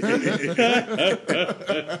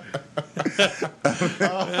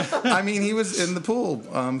 I mean, he was in the pool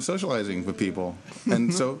socializing with people.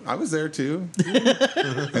 And so I was there, too.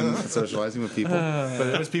 And socializing with people. But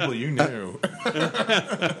it was people you knew.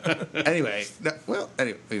 Anyway,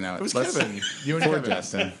 It was Kevin. You and Poor Kevin.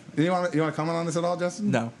 Justin. You want to comment on this at all,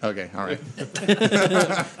 Justin? No. Okay, all right.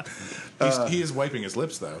 He is wiping his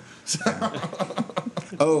lips, though.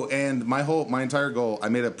 Oh, and my entire goal, I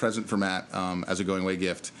made a present for Matt as a going away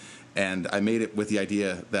gift, and I made it with the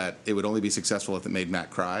idea that it would only be successful if it made Matt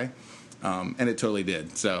cry. And it totally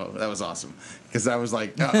did. So that was awesome. Because I was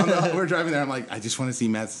like, we were driving there. I'm like, I just want to see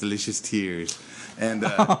Matt's delicious tears. And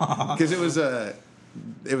because it was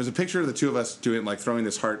a picture of the two of us doing, like, throwing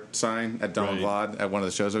this heart sign at Donald Vlad at one of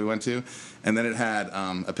the shows that we went to. And then it had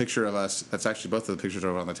a picture of us. That's actually both of the pictures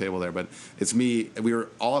over on the table there. But it's me. We were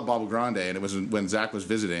all at Bobble Grande, and it was when Zach was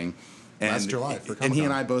visiting. And, Last July for and he Comic-Con.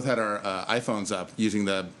 and I both had our iPhones up using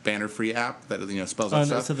the banner-free app that spells out no,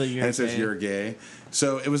 stuff. so that and you're it says gay. you're gay.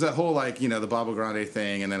 So it was that whole the Bobble Grande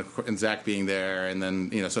thing, and then and Zach being there, and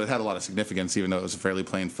then so it had a lot of significance, even though it was a fairly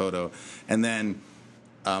plain photo. And then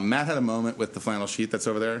Matt had a moment with the flannel sheet that's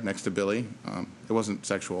over there next to Billy. It wasn't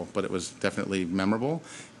sexual, but it was definitely memorable.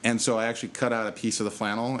 And so I actually cut out a piece of the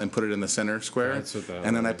flannel and put it in the center square. That's what that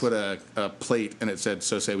and then I was. put a plate, and it said,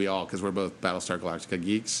 "So say we all," because we're both Battlestar Galactica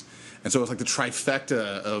geeks. And so it was like the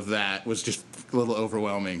trifecta of that was just a little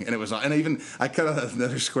overwhelming. And it was, and I cut out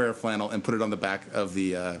another square of flannel and put it on the back of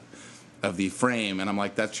the frame, and I'm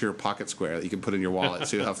like, that's your pocket square that you can put in your wallet,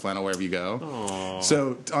 so you'll have flannel wherever you go. Aww.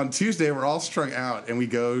 So on Tuesday, we're all strung out, and we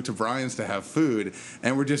go to Brian's to have food,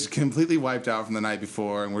 and we're just completely wiped out from the night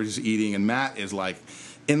before, and we're just eating, and Matt is like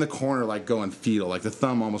in the corner, like going fetal, like the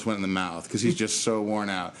thumb almost went in the mouth because he's just so worn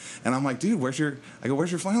out. And I'm like, dude, where's your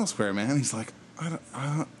flannel square, man? He's like, I don't.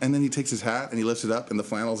 And then he takes his hat and he lifts it up, and the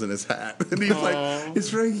flannel's in his hat. And he's like,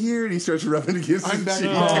 it's right here. And he starts rubbing against his cheek.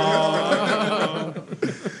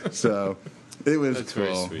 So it was That's cool.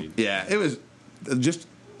 very sweet. Yeah, it was just.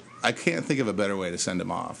 I can't think of a better way to send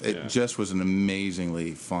him off. It just was an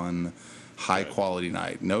amazingly fun, high quality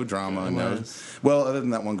night. No drama. Well, other than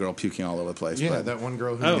that one girl puking all over the place. Yeah, but, that one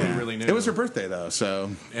girl who nobody really knew. It was her birthday though,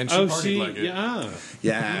 so and she partied like it.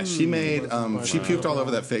 yeah, she made she puked all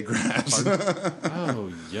over that fake grass.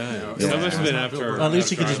 Oh yeah. Yeah. That must have been after. Well, at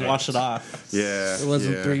least you could just Friday. wash it off. Yeah, It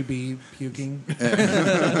wasn't yeah. 3B puking.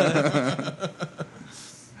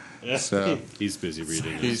 So He's busy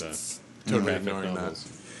reading He's his totally graphic ignoring novels.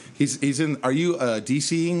 he's in. Are you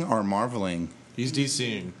DCing or Marveling? He's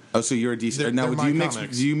DCing. Oh, so you're a DC. They're Now, my do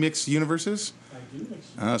comics. you mix universes? I do mix.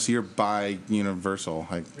 Oh, so you're bi universal,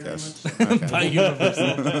 I Very guess. much so. Okay. By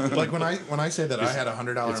Universal. Like when I say that I had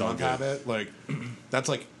 $100 a it's all month good. habit, like that's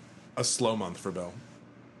like a slow month for Bill.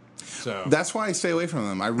 So That's why I stay away from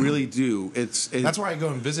them. I really do. It's that's why I go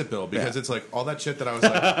and visit Bill because Yeah. it's like all that shit that I was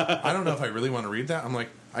like, I don't know if I really want to read that. I'm like,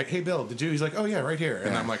 hey Bill, did you? He's like, oh yeah, right here.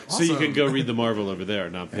 And I'm like, So you awesome. can go read the Marvel over there,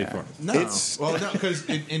 not pay for it. No, It's- well, no, because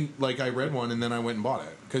like I read one and then I went and bought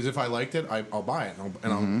it because if I liked it, I'll buy it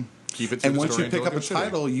and I'll keep it. To And the once story you pick until up it a goes shitty.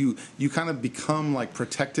 title, you kind of become like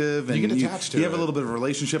protective, and You get attached to you have a it. little bit of a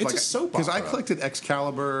relationship. It's like a soap because I opera. collected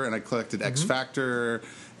Excalibur and I collected X Factor,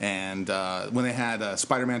 and when they had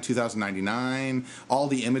Spider-Man 2099, all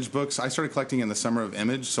the Image books, I started collecting in the summer of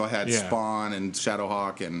Image. So I had Yeah. Spawn and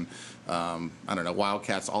Shadowhawk and I don't know,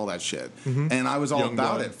 Wildcats, all that shit, and I was all Young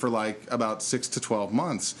about Blood. it for like about 6 to 12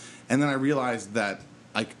 months, and then I realized that.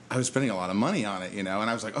 Like I was spending a lot of money on it, and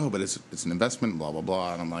I was like, "Oh, but it's an investment, blah blah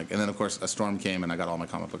blah." And I'm like, and then of course a storm came, and I got all my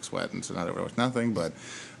comic books wet, and so now there was nothing. But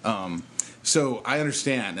so I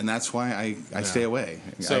understand, and that's why I stay away.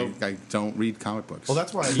 So- I don't read comic books. Well,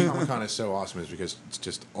 that's why Comic Con is so awesome, is because it's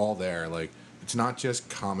just all there. Like, it's not just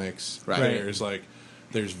comics. Right.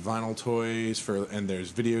 There's vinyl toys and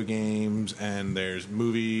there's video games, and there's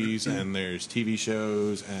movies, and there's TV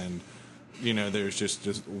shows, and there's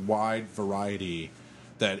just wide variety.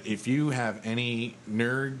 That if you have any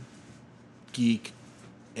nerd, geek,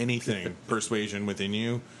 anything persuasion within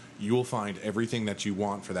you, you will find everything that you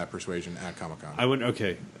want for that persuasion at Comic Con. I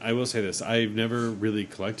will say this. I've never really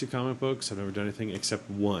collected comic books. I've never done anything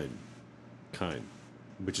except one kind,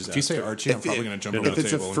 which is If you say Astro. Archie, I'm probably going to jump on if the it's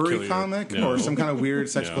a table and kill furry you. comic No. or some kind of weird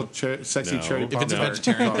sexy No. cherry No. pop If it's a art,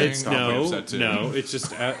 vegetarian thing, It's I'll be upset too. no. It's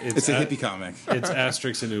just it's a hippie comic. It's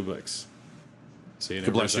Asterix and Obelix. So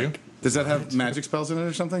God bless you. Does that have magic spells in it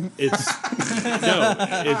or something? It's no.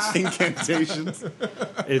 It's Incantations.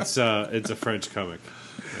 it's a French comic.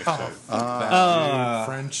 Actually.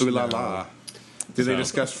 French. Ooh la no. la. Do they So-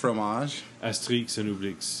 discuss fromage? Asterix and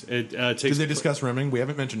Obelix. It takes. Did they discuss rimming? We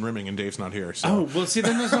haven't mentioned rimming, and Dave's not here. So. Oh well, see,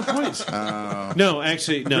 then there's no point. No,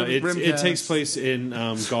 actually, no. It Rimcast. takes place in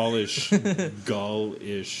Gaulish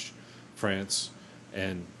France,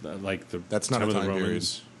 and like the That's not time a of the time period.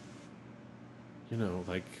 Romans.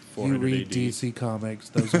 Like You 400 read AD. DC comics;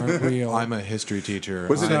 those aren't real. I'm a history teacher.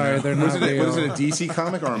 Was it, Sorry, they're not was it real. a DC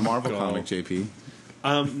comic or a Marvel Go. comic, JP?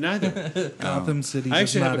 Neither. Gotham City I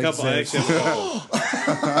does actually have not a couple. exist. I actually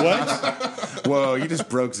have a couple. What? Whoa, you just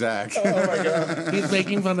broke Zach. He's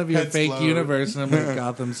making fun of your Head fake slowed. universe, and I'm like,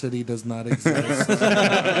 Gotham City does not exist.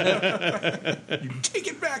 Take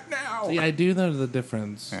it back now. See, I do know the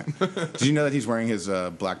difference. Did you know that he's wearing his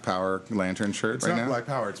Black Power Lantern shirt It's right not now? Black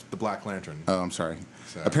Power. It's the Black Lantern. Oh, I'm sorry.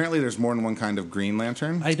 So- Apparently, there's more than one kind of Green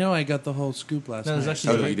Lantern. I know. I got the whole scoop last No, night. there's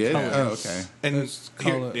Oh, actually you did? colors. Oh, okay. And There's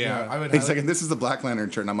here, color- yeah, yeah. I would. He's like, this is the Black Lantern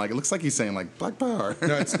shirt, and I'm like, it looks like he's saying like Black Power.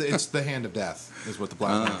 no, it's the hand of death is what the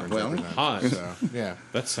Black Lantern well, represents. hot. So, yeah.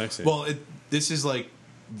 That's sexy. Well, this is like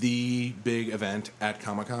the big event at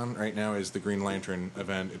Comic Con right now is the Green Lantern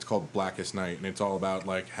event. It's called Blackest Night, and it's all about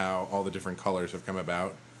like how all the different colors have come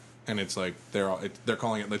about. And it's like they're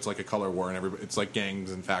calling it. It's like a color war, and everybody. It's like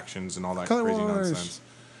gangs and factions and all that Color crazy wars. nonsense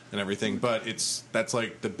and everything. But that's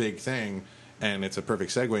like the big thing. And it's a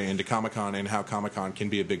perfect segue into Comic-Con and how Comic-Con can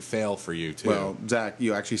be a big fail for you, too. Well, Zach,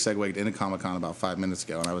 you actually segued into Comic-Con about 5 minutes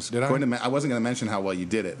ago, and I was Did I? I wasn't going to mention how well you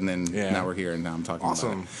did it, and then now we're here, and now I'm talking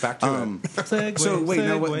Awesome. about it. Back to it. Segue, So wait,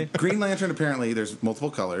 now segue. what? Green Lantern apparently there's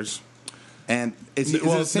multiple colors, and is it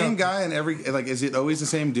the same guy in every? Like, is it always the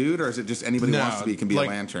same dude, or is it just anybody who wants to be can be a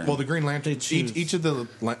lantern? Well, the Green Lantern, They choose. each of the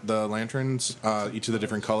lanterns, each of the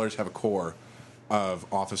different colors have a core of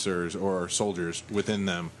officers or soldiers within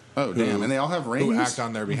them. Oh, damn. And they all have rings? Who act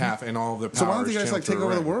on their behalf, and all of the powers. So why don't you guys channeled like take through a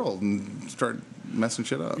over the ring. world and start messing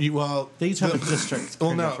shit up? They each have a district. Well,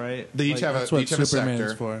 kind no, of, right? they each Like, have that's a what each have a Superman's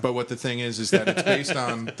sector. for. But what the thing is that it's based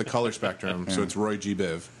on the color spectrum. So it's Roy G.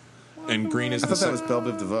 Biv, and green is I the thought that was Belle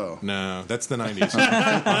Biv DeVoe. No, that's the 90s.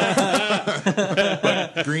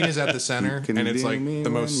 But green is at the center, You can and it's do like me the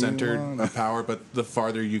most when you centered want. of power. But the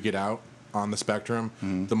farther you get out on the spectrum,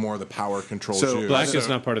 the more the power controls So you. Black So- is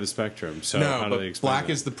not part of the spectrum, so how no, do they but explain black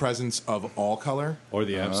that? is the presence of all color. Or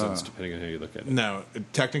the absence, depending on how you look at it. No,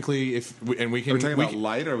 technically, and we can. Are we talking about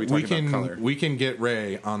light, or are we talking about color? We can get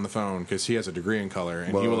Ray on the phone because he has a degree in color,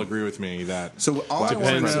 and he Whoa. will agree with me that. So all I want to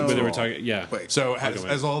Depends know. whether we're talking... Yeah. Wait. So I'll go in.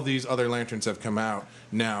 as all these other lanterns have come out,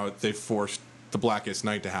 now they've forced the Blackest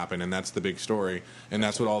Night to happen, and that's the big story, and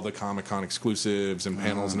that's what all the Comic-Con exclusives and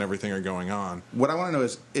panels and everything are going on. What I want to know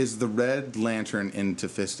is the Red Lantern into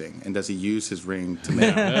fisting, and does he use his ring to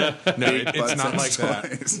make No, it's butts not and like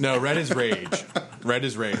that. toys. No, red is rage. Red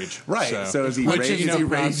is rage. Right. So is he, Which raging, is, is he no,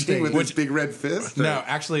 raging with which- his big red fist? or- No,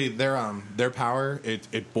 actually, their power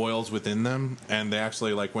it boils within them, and they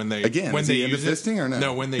actually like when they Again, when is they he into use it. fisting or no?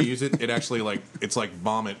 No, when they use it, it actually like it's like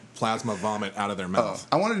plasma vomit out of their Oh, mouth.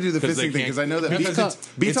 I wanted to do the 'Cause they fisting thing can't- because I know that because it's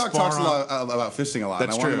bTalk far talks a lot about fisting a lot.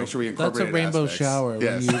 That's and I want to true. make sure we That's incorporate a rainbow aspects. shower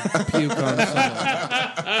Yes. when you puke on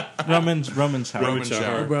someone. Roman shower. Roman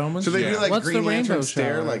shower. Roman? So they do like What's Green the rainbow Lantern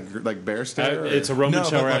stare, shower? like bear stare. It's a or- Roman No, but,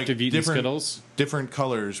 shower like, after you've eaten Skittles. different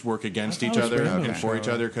colors work against each thought it was other rainbow and for each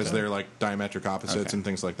shower. other because they're like diametric opposites Okay. and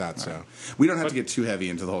things like that. So We don't have to get too heavy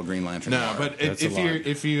into the whole Green Lantern. no, hour. but That's a lot.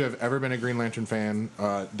 if you have ever been a Green Lantern fan,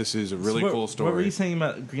 this is a really cool story. What were you saying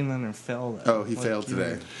about Green Lantern fail? Though? Oh, he Like, failed you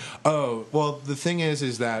today. Oh well, the thing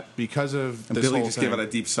is that because of And this Billy whole just thing, gave out a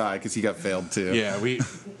deep sigh because he got failed too. yeah,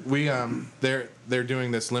 they're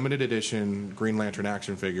doing this limited edition Green Lantern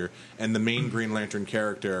action figure, and the main Green Lantern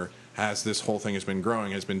character has this whole thing has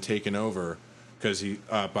been taken over because he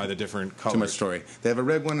by the different colors. Too much story. They have a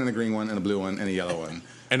red one and a green one and a blue one and a yellow one.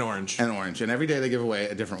 And orange. And orange. And every day they give away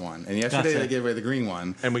a different one. And yesterday Gotcha. they gave away the green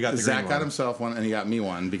one. And we got the Zach green got one. himself one and he got me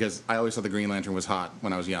one because I always thought the Green Lantern was hot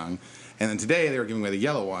when I was young. And then today they were giving away the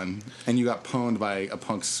yellow one and you got pwned by a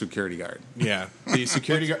punk's security guard. Yeah, the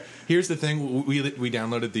security guard. Here's the thing: we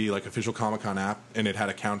downloaded the official Comic-Con app, and it had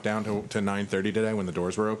a countdown to 9:30 today when the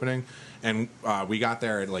doors were opening, and we got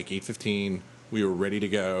there at like 8:15. We were ready to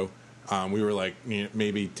go. We were like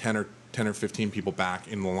maybe 10 or 15 people back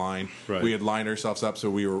in the line. Right. We had lined ourselves up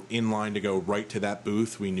so we were in line to go right to that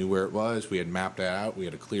booth. We knew where it was. We had mapped it out. We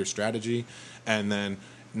had a clear strategy, and then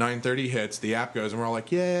 9:30 hits. The app goes, and we're all like,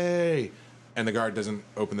 "Yay!" And the guard doesn't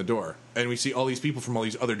open the door. And we see all these people from all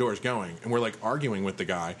these other doors going. And we're like arguing with the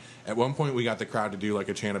guy. At one point, we got the crowd to do like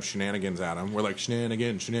a chant of shenanigans at him. We're like,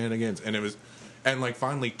 shenanigans, shenanigans. And it was, and like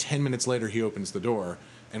finally 10 minutes later, he opens the door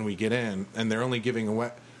and we get in. And they're only giving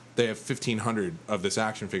away, they have 1,500 of this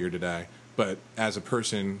action figure today. But as a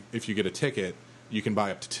person, if you get a ticket, you can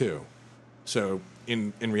buy up to 2. So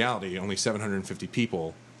in reality, only 750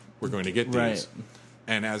 people were going to get these. Right.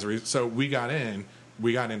 And as a so we got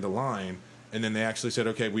into line. And then they actually said,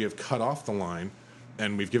 okay, we have cut off the line,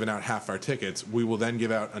 and we've given out half our tickets. We will then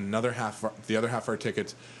give out the other half of our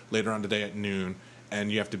tickets later on today at noon,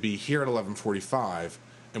 and you have to be here at 11:45,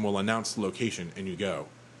 and we'll announce the location, and you go.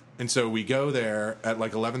 And so we go there at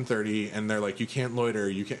like 11:30, and they're like, you can't loiter.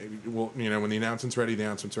 You can't. Well, when the announcement's ready, the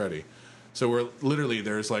announcement's ready. So we're literally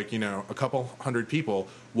there's like a couple hundred people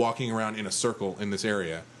walking around in a circle in this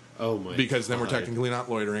area. Oh my! Because then we're God. technically not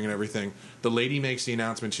loitering and everything. The lady makes the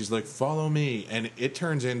announcement. She's like, "Follow me," and it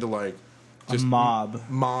turns into like just a mob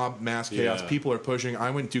mass chaos. Yeah. People are pushing.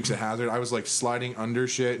 I went Dukes of Hazzard. I was like sliding under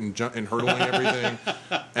shit and hurdling everything.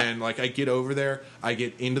 And like I get over there, I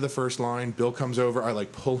get into the first line. Bill comes over. I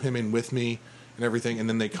like pull him in with me and everything. And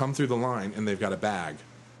then they come through the line and they've got a bag,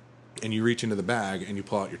 and you reach into the bag and you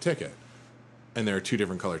pull out your ticket, and there are 2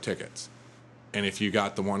 different color tickets. And if you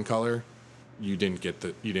got the one color, you didn't get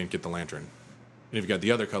the lantern. And if you got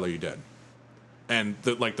the other color, you did. And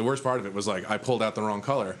the worst part of it was like I pulled out the wrong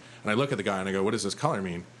color, and I look at the guy and I go, "What does this color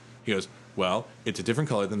mean?" He goes, "Well, it's a different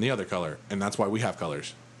color than the other color, and that's why we have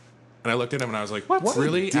colors." And I looked at him and I was like, What a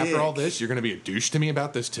 "Really? dick. After all this, you're going to be a douche to me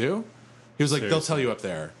about this too?" He was like, "They'll Seriously. tell you up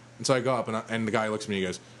there." And so I go up and the guy looks at me and he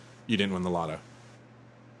goes, you didn't win the lotto.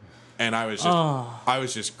 And I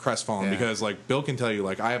was just crestfallen because like Bill can tell you,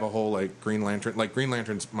 like I have a whole like Green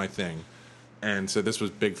Lantern's my thing, and so this was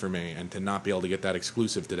big for me, and to not be able to get that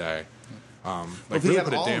exclusive today. If you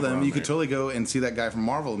have all of them, you could totally go and see that guy from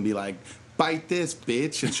Marvel and be like, "Bite this,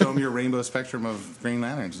 bitch," and show him your rainbow spectrum of Green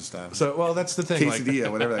Lanterns and stuff. So, well, that's the thing.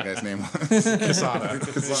 Quesadilla, whatever that guy's name was. Quesada.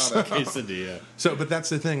 Quesadilla. So, but that's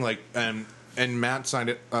the thing. Like, and Matt summed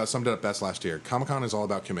it up best last year. Comic-Con is all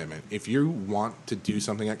about commitment. If you want to do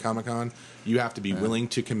something at Comic-Con, you have to be willing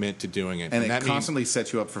to commit to doing it. And that it constantly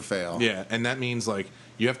sets you up for fail. Yeah, and that means like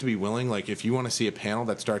you have to be willing. Like, if you want to see a panel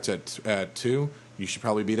that starts at 2, you should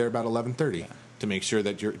probably be there about 11:30. To make sure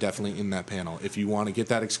that you're definitely in that panel. If you want to get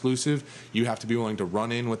that exclusive, you have to be willing to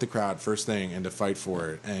run in with the crowd first thing and to fight for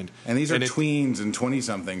it. And these are tweens and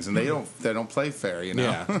 20-somethings, and they don't play fair, you know.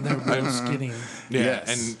 Yeah, They're skinny. yeah,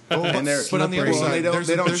 Yes. and they're but on the other side,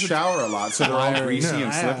 they don't shower a lot, so they're all greasy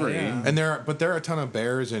and slippery. Yeah. And there are a ton of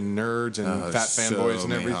bears and nerds and fat fanboys and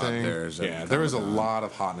many hot everything. bears at Yeah, there was a Comic-Con. lot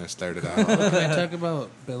of hotness there today. Can I talk about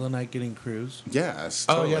Bill and I getting cruise? Yes.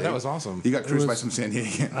 Oh Totally. yeah, that was awesome. You got cruised by was- some San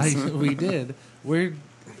Diegans. We did. We're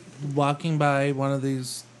walking by one of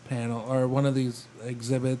these one of these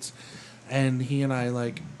exhibits, and he and I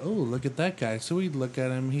like, oh, look at that guy. So we look at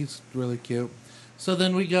him. He's really cute. So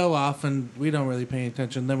then we go off, and we don't really pay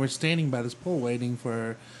attention. Then we're standing by this pool waiting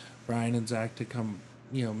for Brian and Zach to come,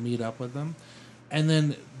 meet up with them. And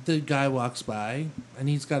then the guy walks by, and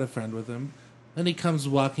he's got a friend with him. Then he comes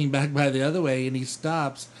walking back by the other way, and he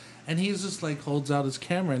stops, and he's just like holds out his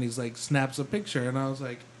camera, and he's like snaps a picture. And I was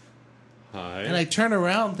like, Hi. and I turn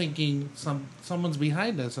around thinking someone's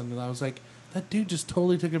behind us, and then I was like, that dude just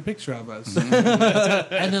totally took a picture of us. And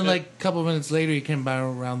then like a couple minutes later, he came by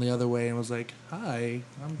around the other way and was like, hi,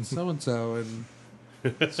 I'm so-and-so. And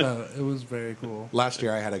so it was very cool. Last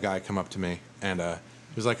year, I had a guy come up to me and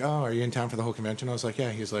he was like, "Oh, are you in town for the whole convention?" I was like,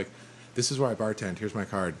 "Yeah." He's like, "This is where I bartend. Here's my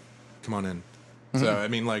card. Come on in." So I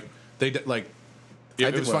mean, like they did, like.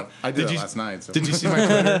 It was fun. I did that last night. So. Did you see my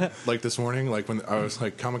Twitter like this morning? Like when I was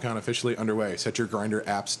like, Comic-Con officially underway. Set your grinder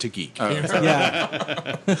apps to geek.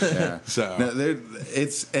 Yeah. Yeah. So No,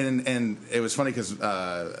 it's and it was funny because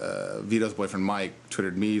Vito's boyfriend Mike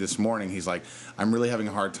twittered me this morning. He's like, "I'm really having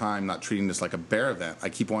a hard time not treating this like a bear event. I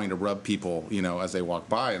keep wanting to rub people, as they walk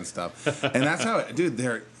by and stuff." And that's how, dude.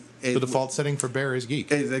 the default setting for bear is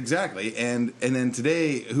geek. Exactly, and then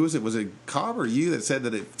today, who was it? Was it Cobb or you that said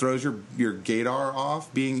that it throws your gaydar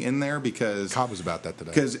off being in there because Cobb was about that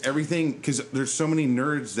today. Because there's so many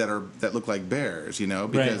nerds that look like bears,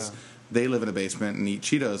 because they live in a basement and eat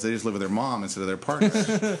Cheetos. They just live with their mom instead of their partner,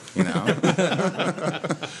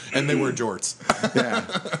 And they wear jorts. Yeah,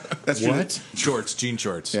 that's true. What? Shorts, jean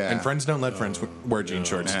shorts. Yeah. And friends don't let friends wear jean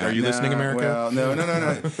shorts. Yeah, Are you listening, America? Well, no.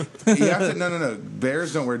 You have to, no.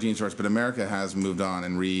 Bears don't wear jean shorts, but America has moved on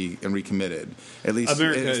and recommitted. At least,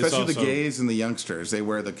 America is especially the also- gays and the youngsters. They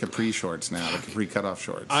wear the capri shorts now, the capri cutoff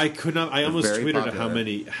shorts. I could not. I almost very tweeted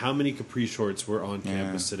popular. how many capri shorts were on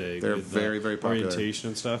campus today. They're with very, very popular. orientation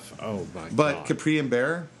and stuff. Oh my But god! capri and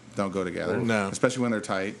bear don't go together. No. Especially when they're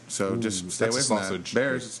tight. So just stay away that's from sausage. that.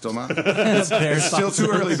 Bears, it's still not. It's still too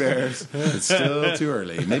early, Bears. It's still too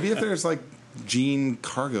early. Maybe if there's like jean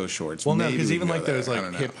cargo shorts. Well, no, maybe because we even can like go those there. I like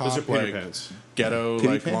don't know. hip Those are hop, painter like pants. ghetto, Pity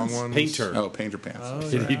like long pants? ones. Painter. Oh, painter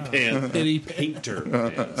pants. Pitty pants. Pity Painter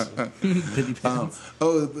pants. Pity pants.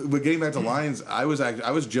 But getting back to Lions, I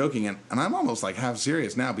was joking, and I'm almost like half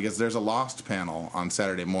serious now because there's a Lost panel on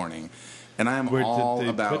Saturday morning, and I am Where did all they put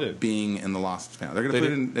about it? being in the Lost panel. They're going to They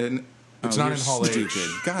put it in. It's not you're in Hall H. stupid.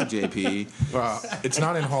 God, JP. It's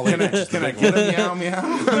not in Hall H. Can I get a meow meow?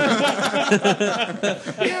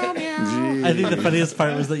 I think the funniest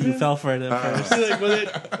part was that you fell for it at first.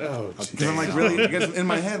 Oh, Because I'm like, really? Because in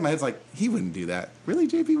my head's like, he wouldn't do that. Really,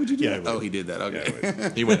 JP? Would you do Yeah, I that? would. Oh, he did that.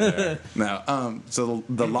 Okay. He went there. No. So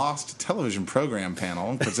the Lost television program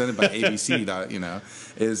panel presented by ABC,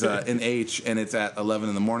 is in H, and it's at 11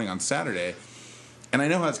 in the morning on Saturday. And I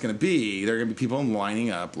know how it's going to be. There are going to be people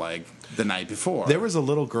lining up like the night before. There was a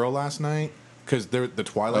little girl last night because the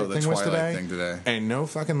Twilight the thing was Twilight today. thing today. And no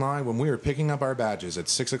fucking lie, when we were picking up our badges at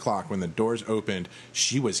 6 o'clock when the doors opened,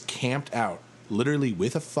 she was camped out, literally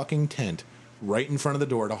with a fucking tent, right in front of the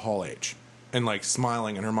door to Hall H. And like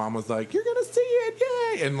smiling, and her mom was like, "You're gonna see it,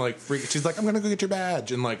 yay!" And like she's like, "I'm gonna go get your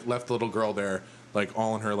badge," and like left the little girl there, like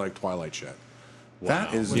all in her like Twilight shit.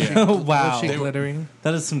 That is Oh, wow. Was she They were- glittering?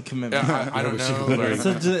 That is some commitment. I don't know. like-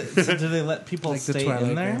 So do they let people Like the stay Twilight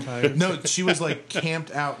in there? vampires? No, she was like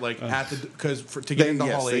camped out like at the because to get into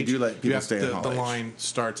Yes, Hall they H, do let people you have stay in Hall the H. line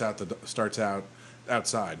starts out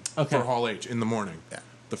outside Okay. for Hall H in the morning. Yeah.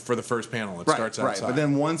 for the first panel. It Right, starts right. outside. But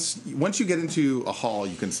then once you get into a hall,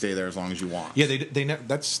 you can stay there as long as you want. Yeah,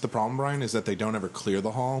 that's the problem, Brian, is that they don't ever clear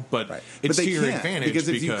the hall. But Right. it's but they to your can't, advantage because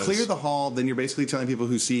if you clear the hall, then you're basically telling people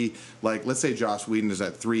who see, like, let's say Joss Whedon is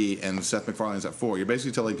at 3 and Seth MacFarlane's at 4. You're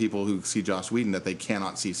basically telling people who see Joss Whedon that they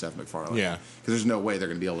cannot see Seth MacFarlane. Yeah. Because there's no way they're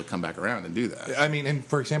going to be able to come back around and do that. I mean, and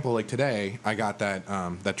for example, like today, I got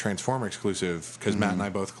that Transformer exclusive because Matt and I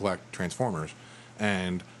both collect Transformers,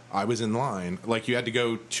 and I was in line. Like, you had to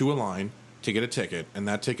go to a line to get a ticket, and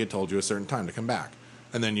that ticket told you a certain time to come back,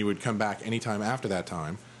 and then you would come back anytime after that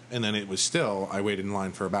time, and then it was still, I waited in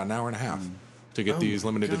line for about an hour and a half to get these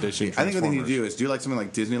limited edition I think what they need to do Transformers. is do like something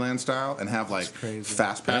like Disneyland style and have like crazy.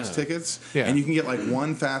 fast pass tickets, Yeah. and you can get like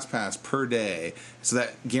one fast pass per day, so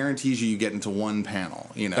that guarantees you get into one panel,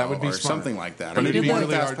 That would be or smart. something like that, or But maybe it'd be one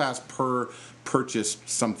really fast hard- pass per purchased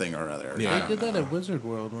something or other. Yeah. I They don't did that know. at Wizard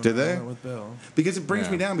World. When Did I they? went with Bill. Because it brings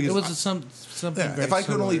Yeah. me down. It Because was something. yeah, Very if I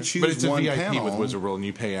could only similar. choose But it's a one VIP panel with Wizard World, and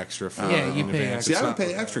you pay extra for Yeah, you in pay advance. See, It's I would not-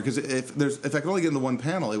 pay extra because if I could only get into one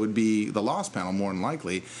panel, it would be the Lost panel more than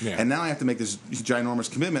likely. Yeah. And now I have to make this ginormous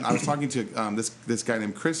commitment. I was talking to this guy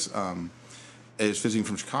named Chris, is visiting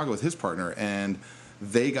from Chicago with his partner, and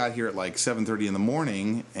they got here at like 7:30 in the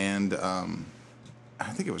morning, and I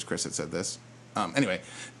think it was Chris that said this. Anyway,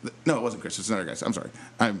 no, it wasn't Chris. It's another guy. I'm sorry.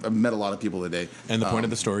 I've met a lot of people today. And the point of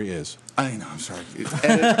the story is, I know, I'm sorry.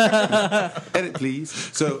 Edit, please.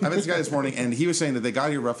 So I met this guy this morning, and he was saying that they got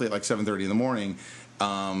here roughly at like 7:30 in the morning,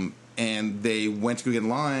 and they went to go get in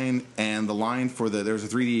line, and the line for there was a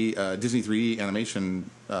 3D Disney 3D animation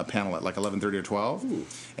panel at like 11:30 or 12,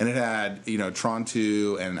 and it had Tron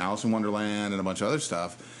 2 and Alice in Wonderland and a bunch of other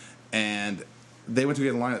stuff, and they went to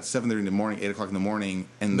get in line at 7:30 in the morning, 8 o'clock in the morning,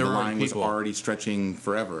 and There the were line was people. already stretching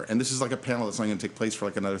forever. And this is like a panel that's not going to take place for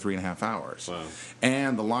like another 3.5 hours. Wow.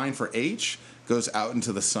 And the line for H goes out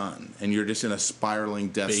into the sun, and you're just in a spiraling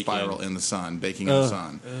death Baking. spiral in the sun, baking in the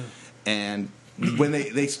sun. And when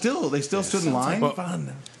they still stood in line.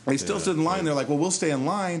 Fun. They still stood in line. They're like, "Well, we'll stay in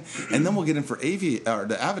line, and then we'll get in for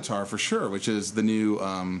the Avatar for sure, which is the new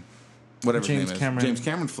whatever James his name Cameron. is, James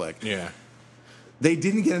Cameron flick." yeah. They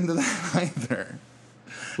didn't get into that either.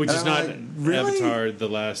 Which And is I'm not like, really? Avatar: The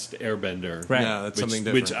Last Airbender. Right. No, that's Which, something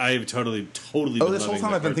different. which I've totally Oh, been this whole loving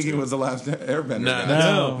time that I've been thinking it cartoon. was the last Airbender.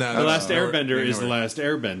 No, No. The Last no, Airbender is no, The Last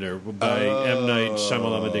Airbender by M. Night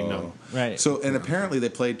Shyamalan Ding Dong. Right. So, and apparently they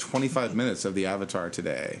played 25 minutes of the Avatar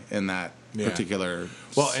today in that Yeah. particular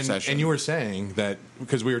Well, session. and you were saying that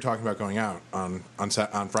because we were talking about going out on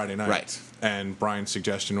Friday night, Right. And Brian's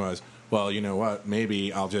suggestion was, well, you know what?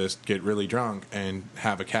 Maybe I'll just get really drunk and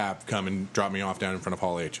have a cab come and drop me off down in front of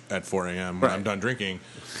Hall H at 4 a.m. when Right. I'm done drinking,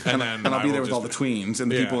 and, then I'll I be there will with all the just- tweens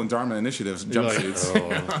and the Yeah. people in Dharma Initiative's You're like, jumpsuits.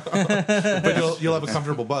 oh. But you'll have a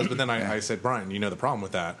comfortable buzz. But then I said, Brian, you know the problem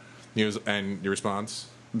with that. And your response?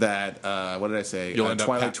 That, what did I say? You'll end up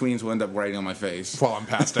Twilight tweens will end up writing on my face While I'm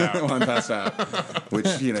passed out. while I'm passed out. Which,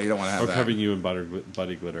 you don't want to have Or that. covering you in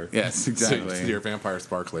body glitter. Yes, exactly. So, your vampire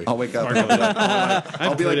sparkly. I'll wake up and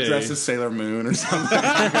I'll be like pretty. dressed as Sailor Moon or something.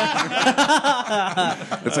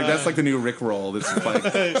 It's like that's like the new Rick roll. This is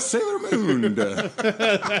like Sailor Moon.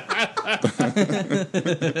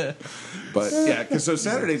 But yeah, because so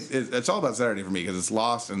Saturday, it's all about Saturday for me because it's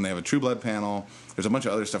Lost and they have a True Blood panel. There's a bunch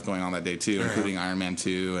of other stuff going on that day too, including Iron Man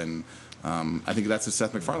 2, and I think that's a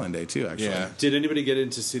Seth MacFarlane day too. Actually, Yeah. Did anybody get in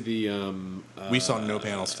to see the We saw no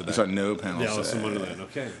panels today. I saw no panels. the Alice in today. Wonderland?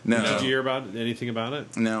 Okay. No. Did you hear about anything about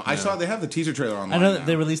it? No, I saw they have the teaser trailer online. I know now. that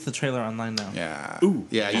they released the trailer online now. Yeah. Ooh.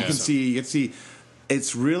 Yeah, you can see.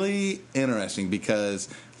 It's really interesting because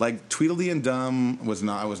like Tweedledee and Dumb I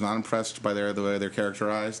was not impressed by the way they're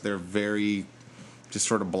characterized. They're very just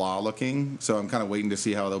sort of blah looking. So I'm kind of waiting to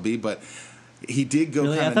see how they'll be. But he did go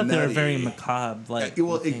Really, kind I of thought nutty. they were very macabre. Like, Well,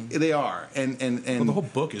 looking. they are, and Well, the whole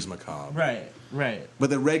book is macabre. right. but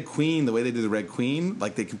the Red Queen, the way they did the Red Queen,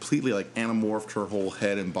 like they completely like anamorphed her whole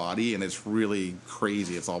head and body, and it's really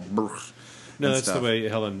crazy. It's all brr. No, and that's stuff. the way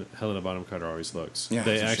Helena Bonham Carter always looks. Yeah,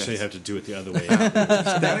 They it's just- actually have to do it the other way out.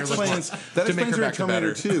 That explains To make her her in back to Terminator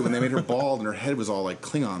better. 2 when they made her bald and her head was all like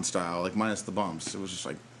Klingon style, like minus the bumps. It was just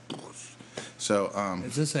like. So,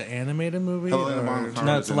 Is this an animated movie? Helena or- Bonham Carter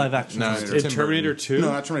No, was it's a in live action. No, movie. it's In Terminator 2?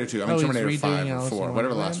 No, not Terminator 2. I mean Oh, he's Terminator redoing 5 or Alice in 4, whatever the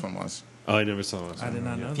Wonderland? last one was. Oh, I never saw it. I did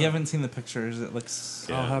not know. If you haven't seen the pictures, it looks.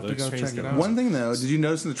 Yeah, I'll have to looks go crazy. check it out. One thing though, did you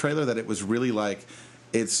notice in the trailer that it was really like,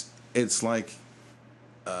 it's like,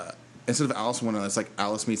 instead of Alice in Wonderland, it's like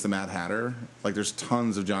Alice meets the Mad Hatter. Like there's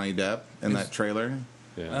tons of Johnny Depp in that trailer.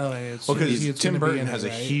 Yeah. Oh, it's, Well, because it's Tim gonna be Burton in has it,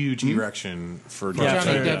 a right? huge erection for Yeah,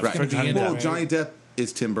 Johnny for- Depp's Right. gonna be in Well, it, Johnny right? Depp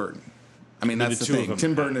is Tim Burton. I mean, that's the the two of thing. them.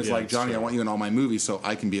 Tim Burton is Yeah, like, that's Johnny, true. I want you in all my movies so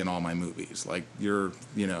I can be in all my movies. Like, you're,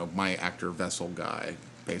 my actor vessel guy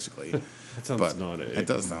basically. That sounds But naughty. it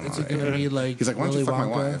does sound Is naughty. it going to be like He's like, why don't you Willy fuck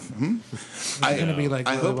my Wonka? wife? Hmm? Is it going to be like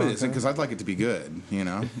I Willy hope it isn't Wonka? because I'd like it to be good. You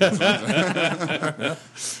know.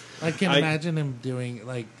 I can imagine him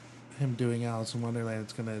doing Alice in Wonderland.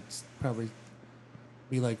 It's going to probably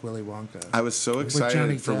be like Willy Wonka. I was so Johnny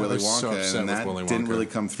excited for Depp. Willy I was so Wonka, upset and with that Willy didn't Wonka. really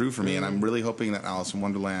come through for me. And I'm really hoping that Alice in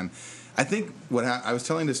Wonderland. I think I was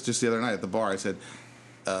telling this just the other night at the bar. I said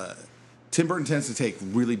Tim Burton tends to take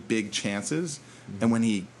really big chances, and when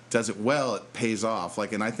he does it well, it pays off.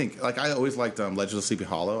 And I think, I always liked Legend of Sleepy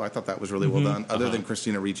Hollow. I thought that was really well done. Other than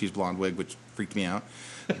Christina Ricci's blonde wig, which freaked me out.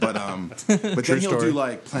 But but then he'll do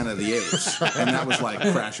Planet of the Apes, and that was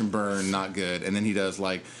crash and burn, not good. And then he does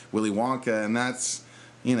Willy Wonka, and that's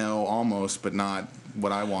almost, but not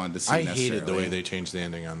what I wanted to see. I necessarily. hated the way they changed the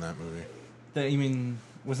ending on that movie. You mean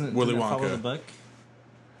wasn't it Willy didn't it follow Wonka. the book?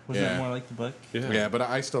 Wasn't Yeah. it more like the book? Yeah, but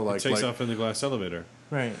I still It takes off in the glass elevator.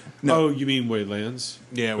 Right. Oh, you mean where he lands?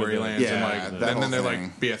 Yeah, where he lands, Yeah, and that and then whole they're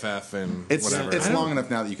thing. BFF and It's whatever. long enough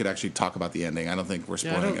now that you could actually talk about the ending. I don't think we're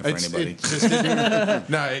spoiling it for It's- anybody. It just didn't,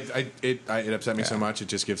 no, it upset me so much. It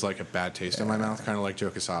just gives a bad taste in my mouth, kind of like Joe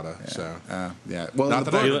Quesada. So yeah. Well, not in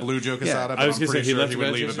that the I book, blew Joe Quesada, but I was I'm gonna pretty say, he sure left he a would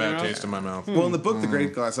bad leave a taste in your bad mouth? taste in my mouth. well, in the book, The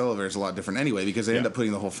Great Glass Elevator is a lot different anyway because they end Yeah. up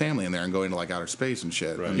putting the whole family in there and going to outer space and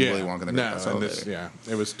shit. Right. And Yeah, Willy Wonka and the Great Glass and Elevator.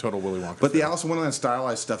 this, it was total Willy Wonka. But the film. Alice in Wonderland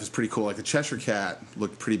stylized stuff is pretty cool. Like the Cheshire Cat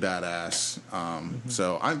looked pretty badass.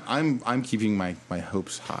 So I'm keeping my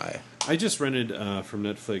hopes high. I just rented from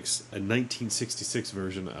Netflix a 1966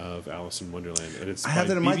 version of Alice in Wonderland, and it's I have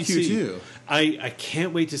by that in my BBC. queue, too. I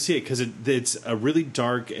can't wait to see it because it's a really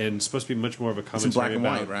dark and supposed to be much more of a commentary. in black and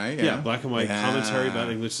about, white, right? Yeah. Yeah. Black and white Yeah. commentary about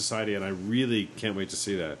English society, and I really can't wait to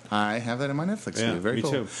see that. I have that in my Netflix Yeah, queue. Very me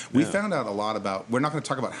cool. too. We Yeah. found out a lot about. We're not going to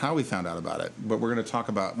talk about how we found out about it, but we're going to talk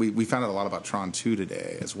about. We found out a lot about Tron 2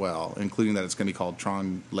 today as well, including that it's going to be called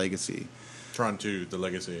Tron Legacy. Tron 2, The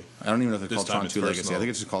Legacy. I don't even know if it's This called time Tron it's 2 Legacy. personal. I think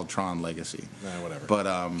it's just called Tron Legacy. Whatever. But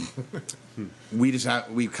we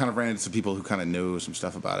kind of ran into some people who kind of know some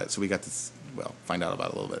stuff about it, so we got to find out about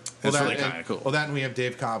it a little bit. It's really kind of cool. Well, that and we have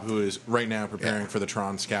Dave Cobb, who is right now preparing Yeah. for the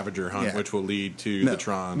Tron scavenger hunt, Yeah. which will lead to the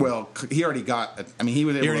Tron. Well, he already got. He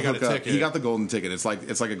was able already to got hook a up. ticket. He got the golden ticket. It's like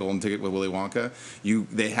a golden ticket with Willy Wonka.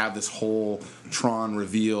 They have this whole Tron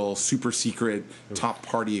reveal, super secret, top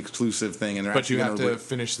party exclusive thing, and they're but actually you have gonna to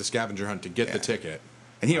finish the scavenger hunt to get the Yeah. ticket.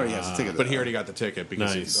 And he already has a ticket. But he though. already got the ticket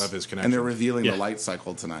because Nice. of his connection. And they're revealing Yeah. the light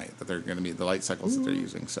cycle tonight. That they're going to be the light cycles that they're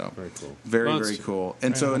using. So Very cool. very Well, very it's- cool.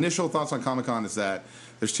 And so initial thoughts on Comic-Con is that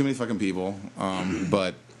there's too many fucking people,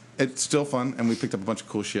 but it's still fun. And we picked up a bunch of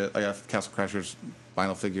cool shit. I got Castle Crashers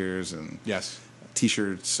vinyl figures and Yes.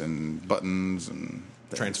 T-shirts and buttons and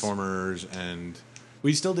things. Transformers, and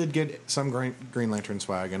we still did get some Green Lantern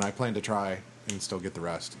swag, and I plan to try and still get the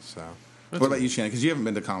rest. So What about you, Shannon? Because you haven't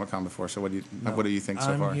been to Comic-Con before, so what do you think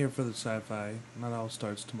so I'm far? here for the sci-fi. Not all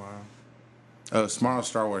starts tomorrow. Oh, tomorrow's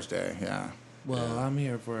Star Wars Day. Yeah. Well, I'm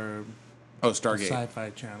here for Oh, the Stargate.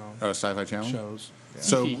 sci-fi channel Oh, Sci-Fi Channel. shows.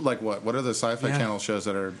 So, like, what are the Sci-Fi Yeah. Channel shows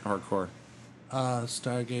that are hardcore?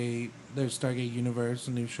 Stargate. There's Stargate Universe,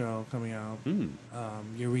 a new show coming out.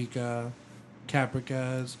 Eureka.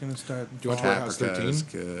 Caprica is going to start. in Do you watch fall. Warehouse Caprica 13? is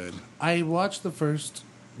good. I watched the first,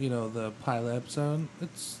 the pilot episode. It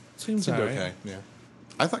seems Seemed alright. okay. Yeah.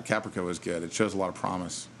 I thought Caprica was good. It shows a lot of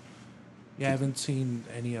promise. Yeah, I haven't seen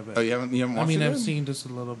any of it. Oh, you haven't watched I mean, it? I've yet? seen just a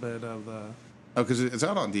little bit of the. Oh, because it's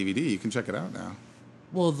out on DVD. You can check it out now.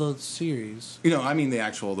 Well, the series. I mean the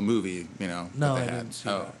movie. No, that I they had. didn't see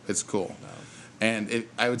Oh, that. it's cool. No. And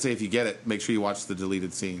I would say if you get it, make sure you watch the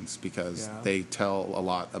deleted scenes because Yeah. they tell a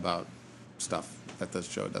lot about stuff that this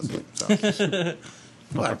show doesn't. So.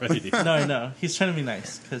 What? Alrighty. No, I know. He's trying to be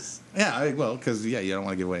nice because Yeah, because you don't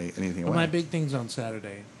want to give away anything Well, away. my big thing's on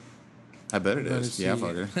Saturday. I bet it I'm is. gonna Yeah, see-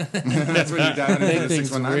 fucker. That's when you dive into Big the thing's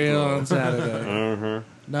 619 real pool. on Saturday. Uh-huh.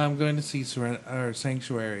 No, I'm going to see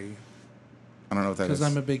Sanctuary I don't know what that is. because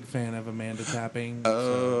I'm a big fan of Amanda Tapping.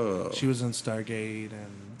 Oh. So she was in Stargate,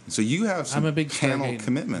 and So you have some I'm a big panel Stargate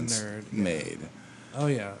commitments nerd, yeah. made. oh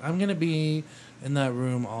yeah, I'm going to be in that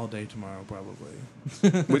room all day tomorrow,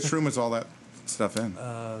 probably. Which room is all that stuff in?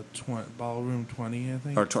 Ballroom 20, I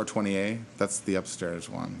think. Or 20A? That's the upstairs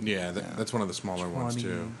one. Yeah, that's one of the smaller ones 20.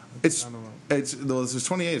 too. It's I don't know. it's there's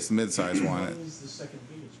 28. It's the mid-size one. It's the second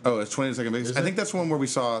biggest. Oh, it's 20 second biggest. I think that's one where we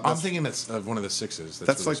saw. I'm That's, thinking that's one of the sixes.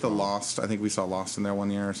 that's really like the small. Lost. I think we saw Lost in there one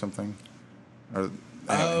year or something. Or anyway.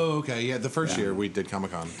 Oh, okay. Yeah, the first year we did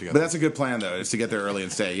Comic Con together. But that's a good plan though, is to get there early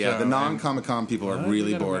and stay. Yeah, the and- non-Comic Con people are Oh, you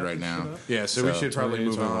really gotta bored wrap right this now. shit up? yeah, so we So, should probably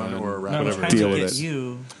move on or wrap no, I'm it trying up. to Deal with get it.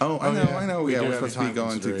 you. Oh, Oh, yeah. I know. We Yeah, do we're have supposed to be time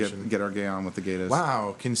going to consideration. get our gay on with the gators.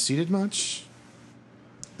 Wow, conceited much?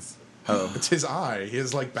 Oh, It's his eye.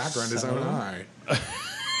 His background, his own eye.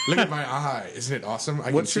 Look at my eye. Isn't it awesome?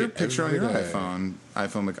 I What's can your see it picture on every your day. iPhone?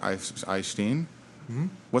 iPhone Einstein?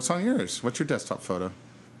 What's on yours? What's your desktop photo?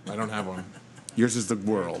 I don't have one. Yours is the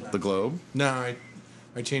world, the globe. No,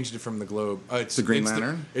 I changed it from the globe. It's The Green it's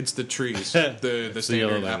Lantern? It's the trees. the yellow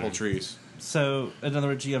standard lantern. apple trees. So, in other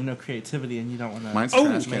words, you have no creativity and you don't want to. Mine's a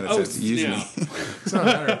trash can that says use yeah. me. It's not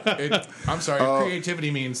matter. I'm sorry. Creativity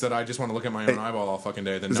means that I just want to look at my own eyeball all fucking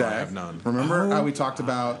day. Then no, I Zach, have none. remember how we talked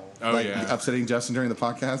about yeah. upsetting Justin during the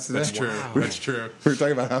podcast today? That's true. That's true. We were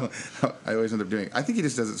talking about how I always end up doing it. I think he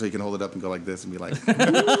just does it so he can hold it up and go like this and be like,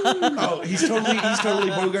 Oh, he's totally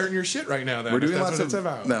bogarting your shit right now. Then we're doing That's lots what of it's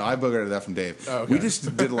about. No, I bogarted that from Dave. Oh, okay. We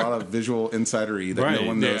just did a lot of visual insidery that no Right,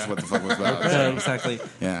 one knows yeah. what the fuck was about. Yeah, exactly.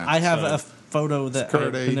 Yeah, I have so- a photo that I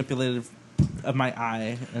Current age. manipulated of my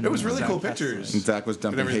eye. And It was really Zach cool passed pictures. And Zach was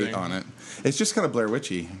dumping And hate everything. on it. It's just kind of Blair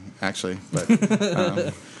Witchy, actually. But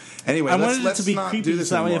anyway, I let's, wanted it let's to be not creepy do this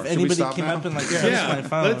so that way anymore. if Should we anybody stop came now? up and like searched my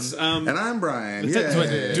phone. Let's. And I'm Brian. Do we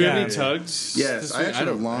have Yeah. any tugs? Yes, this I week? actually have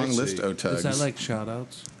a don't long actually- list of tugs. Is that like shout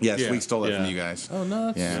outs? Yes, Yeah. we stole that from Yeah. you guys. Oh, no,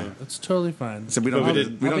 that's, Yeah. that's totally fine. So we don't But we do,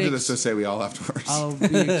 did- we don't I'll do be this to say we all afterwards. I'll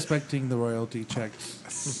be expecting the royalty checks.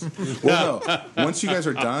 Well, no. Once you guys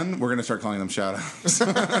are done, we're going to start calling them shout outs.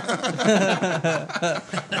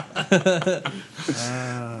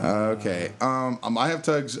 Okay. I have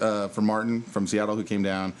tugs for Martin from Seattle who came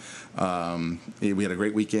down. We had a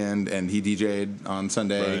great weekend, and he DJ'd on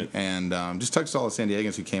Sunday. Right. And just tugs to all the San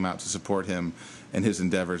Diegans who came out to support him in his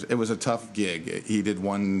endeavors. It was a tough gig. He did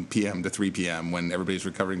 1 p.m. to 3 p.m. when everybody's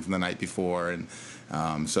recovering from the night before. And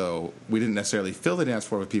so we didn't necessarily fill the dance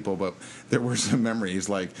floor with people, but there were some memories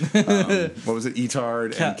like, what was it,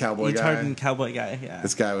 E-Tard and Cowboy Guy? E-Tard and Cowboy Guy, yeah.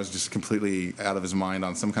 This guy was just completely out of his mind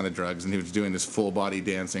on some kind of drugs, and he was doing this full body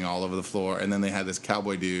dancing all over the floor. And then they had this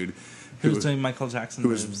cowboy dude He was doing Michael Jackson who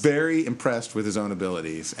was moves. very impressed with his own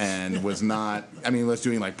abilities and was not. I mean, was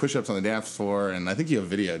doing like push-ups on the dance floor, and I think you have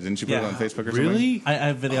video, didn't you? Put it Yeah. on Facebook or something? Really? I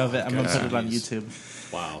have video of it. I'm going to put it on goodness. YouTube.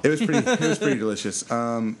 Wow. It was pretty. It was pretty delicious.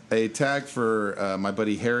 A tag for my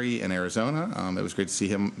buddy Harry in Arizona. It was great to see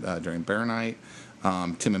him during Bear Night.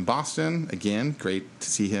 Tim in Boston, again, great to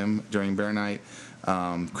see him during Bear Night.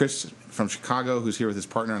 Chris from Chicago, who's here with his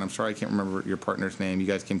partner, and I'm sorry I can't remember your partner's name. You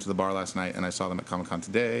guys came to the bar last night, and I saw them at Comic Con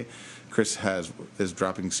today. Chris is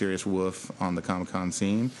dropping serious woof on the Comic Con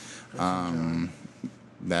scene.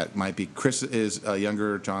 That might be Chris is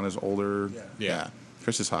younger, John is older. Yeah.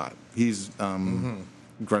 Chris is hot. He's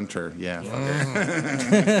grunter, yeah.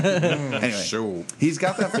 Anyway, So he's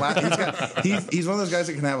got that flat. He's one of those guys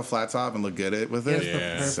that can have a flat top and look good at with it. He has the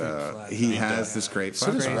Yeah. perfect So flat he top. has this great so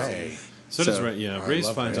flat does top. Ray. So does So- Ray. Yeah, I Ray's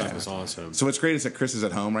love fine Ray. top is awesome. So what's great is that Chris is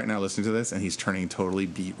at home right now listening to this, and he's turning totally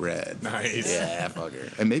beet red. Nice. Yeah,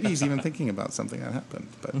 fucker. And maybe he's even thinking about something that happened,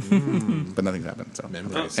 but nothing's happened. So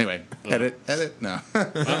Memories. anyway, edit. No.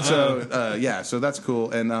 So yeah, so that's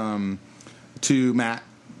cool. And to Matt,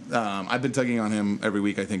 I've been tugging on him every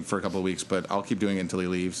week, I think, for a couple of weeks, but I'll keep doing it until he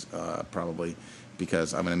leaves, probably,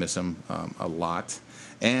 because I'm going to miss him a lot.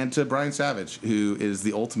 And to Brian Savage, who is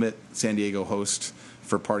the ultimate San Diego host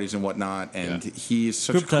for parties and whatnot, and Yeah. he's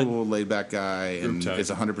such Group a tug. cool, laid-back guy, and tug. is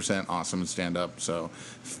 100% awesome and stand-up. So,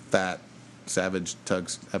 fat Savage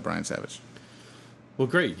tugs at Brian Savage. Well,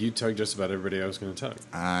 great. You tugged just about everybody I was going to tug.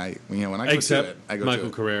 When I go to it, Except I go Michael to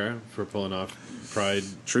it. Carrera for pulling off Pride,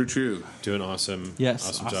 True. doing awesome. Yes,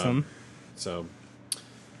 awesome. awesome. Job. So,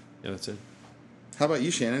 yeah, that's it. How about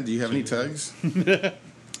you, Shannon? Do you have any tugs?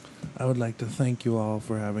 I would like to thank you all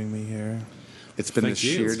for having me here. It's been Thank a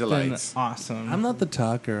you. sheer It's Been delight. awesome. I'm not the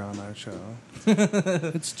talker on our show.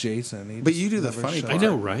 It's Jason. He But just you do the never funny shuts part. I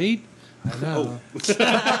know, right? I know.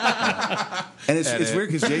 And it's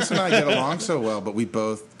weird because Jason and I get along so well, but we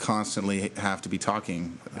both constantly have to be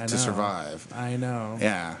talking I to know. survive. I know.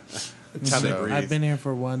 Yeah. how they So- breathe. I've been here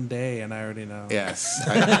for one day and I already know. Yes.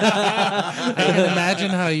 I can imagine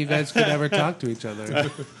how you guys could ever talk to each other.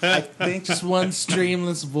 I think Just one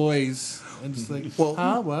streamless voice. And just like, Well,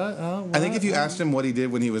 what? I think if you asked him what he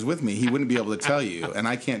did when he was with me, he wouldn't be able to tell you. And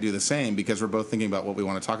I can't do the same because we're both thinking about what we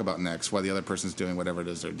want to talk about next while the other person's doing whatever it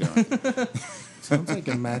is they're doing. Sounds like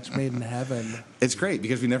a match made in heaven. It's great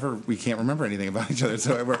because we can't remember anything about each other.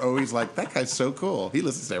 So we're always like, that guy's so cool. He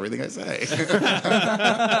listens to everything I say.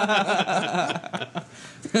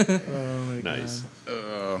 Oh my Nice.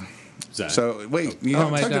 Zach. So wait, you Oh,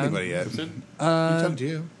 haven't am I tugged done? anybody yet. He tugged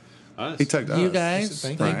you. Us. He tugged us. You guys,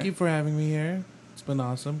 Thank thank you. you for having me here. It's been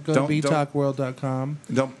awesome. Go Don't- to btalkworld.com.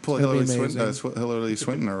 Don't pull It's gonna Hillary be Swinton, Hillary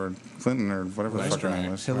Swinton or Clinton or whatever the fuck her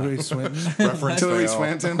name was. Hillary Swinton. Hillary fail.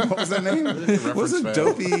 Swanton. What was that name? What was a fail.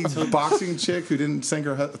 dopey boxing chick who didn't thank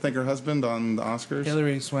her husband on the Oscars?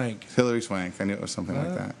 Hillary Swank. Hillary Swank. I knew it was something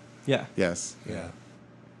like that. yeah. Yes. Yeah.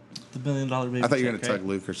 The $1 Million Baby. I thought you were going chick, to tug right?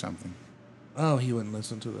 Luke or something. Oh, he wouldn't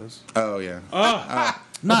listen to this. Oh, yeah.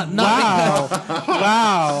 Not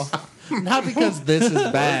Wow. not because this is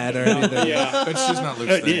bad or anything. Yeah. It's just not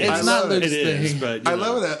Luke's thing. It's not Luke's It is, thing. but I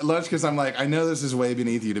love it at lunch because I'm like, I know this is way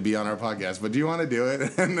beneath you to be on our podcast, but do you want to do it?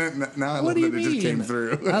 And then, now I What love do you that it just mean? came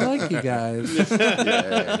through. I like you guys.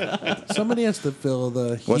 Yeah. Somebody has to fill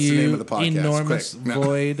the What's the huge, name of the podcast? enormous Quick. No.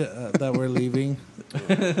 void that we're leaving.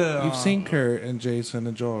 You've seen Kurt and Jason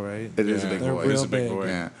and Joel, right? It is a big They're boy. real It is a big big. boy.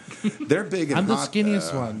 Yeah. They're big and I'm the hot,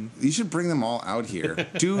 skinniest though. one. You should bring them all out here.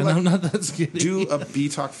 Do And like, I'm not that skinny. do a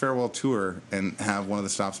bTalk farewell tour and have one of the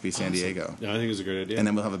stops be San Diego. Yeah, I think it's a great idea. And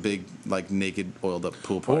then we'll have a big, like, naked, oiled up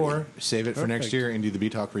pool party. Or save it for next Perfect. year and do the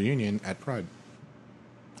bTalk reunion at Pride.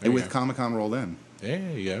 There and you with go. Comic-Con rolled in. There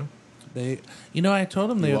you go. I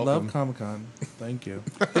told them they You're would love welcome. Comic Con. Thank you.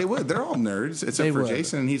 They would. They're all nerds, except They for would.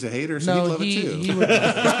 Jason, and he's a hater, so No, he'd love it too. he would.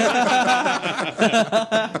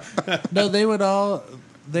 No, they would all.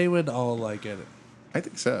 They would all like it. I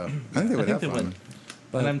think so. I think they would have they fun. would.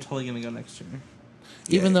 But And I'm totally going to go next year.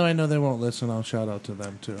 even Yeah. though I know they won't listen, I'll shout out to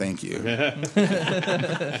them too. Thank you.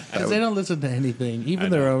 Because they don't listen to anything, even I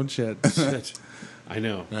their know. own shit. I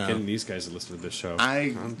know. Yeah. Getting these guys to listen to this show.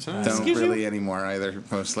 I sorry. don't really anymore either,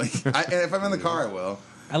 mostly. And if I'm in the car, I will.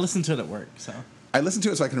 I listen to it at work, so. I listen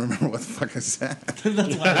to it so I can remember what the fuck I said.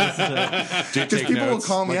 That's why I listen to it. Do you Because take people will notes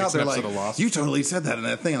call me like out. it's They're an like, episode of Lost? "You totally said that in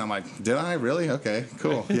that thing," and I'm like, "Did I really? Okay,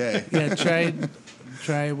 cool, yay." Yeah,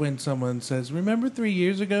 try when someone says, "Remember 3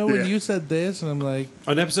 years ago when Yeah. you said this?" And I'm like,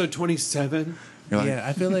 On episode 27, You're like, "Yeah,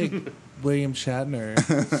 I feel like William Shatner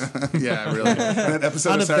yeah, really. That episode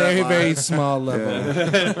on of a Saturday very Night very Live. small level."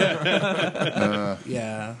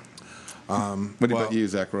 Yeah, What about you,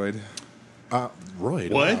 Zach Royd?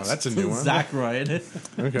 Royd. What? Wow, that's a new one. Zach Royd.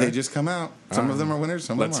 Okay. They just come out. Some of them are winners.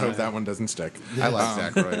 Some Let's of them hope aren't. that one doesn't stick. I like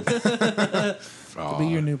Zach Royd. it'll be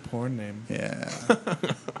your new porn name Yeah.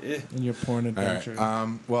 in your porn All right.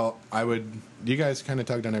 adventure. Well, I would. You guys kind of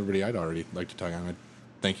tugged on everybody I'd already like to tug on. I'd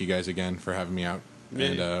thank you guys again for having me out,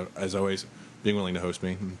 and as always, being willing to host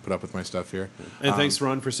me and put up with my stuff here. and thanks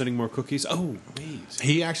Ron for sending more cookies. Oh, wait.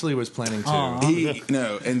 He actually was planning to.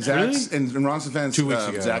 And Zach's and Ron's defense, 2 weeks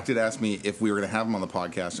ago. Zach did ask me if we were going to have him on the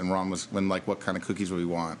podcast, and Ron was what kind of cookies would we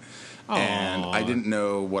want, and I didn't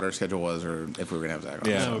know what our schedule was or if we were going to have Zach on.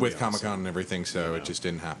 Yeah, That would with be Comic Con and everything, so it just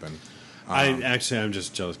didn't happen. I'm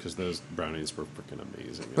just jealous because those brownies were freaking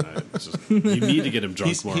amazing. And it's just, you need to get him drunk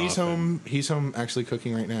He's more often. home actually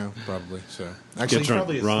cooking right now, probably. So actually, Get he's drunk,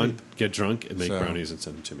 probably Ron. asleep. Get drunk and make So- brownies and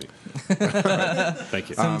send them to me. Thank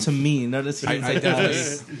you. Send to me. Notice he didn't say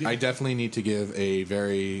us. I definitely need to give a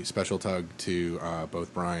very special tug to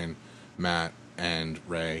both Brian, Matt, and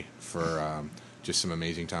Ray for just some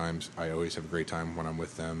amazing times. I always have a great time when I'm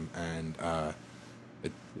with them, and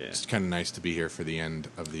it's kind of nice to be here for the end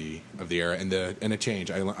of the era and a change.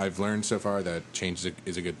 I've learned so far that change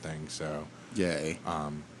is a good thing. So Yay.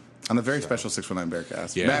 On the very special 619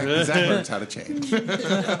 Bearcast. Yeah. Zach learns how to change.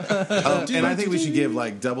 And I think we should give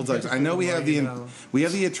like double tugs. I know we have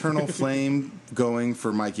the eternal flame going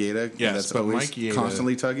for Mike Yeda. Yes, that's but always Mike Yeda-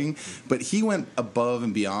 constantly tugging. But he went above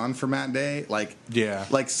and beyond for Matt Day. Like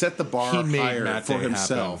set the bar He made higher Matt for Day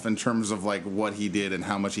himself happen. in terms of like what he did and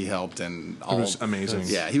how much he helped and all. It was amazing.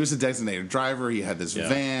 Yeah, he was a designated driver. He had this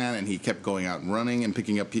van, and he kept going out and running and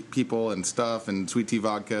picking up people and stuff, and sweet tea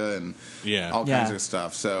vodka and all kinds of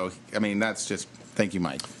stuff. So, I mean, that's just thank you,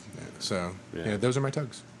 Mike. So those are my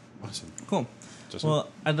tugs. Awesome. Cool. Justin? Well,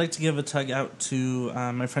 I'd like to give a tug out to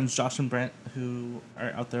my friends Josh and Brent, who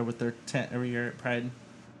are out there with their tent every year at Pride.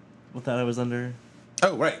 With that, I was under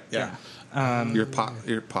Oh, right, yeah. Your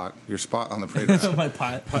spot on the parade route. my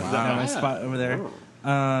pot. Yeah, my spot over there.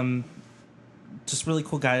 Just really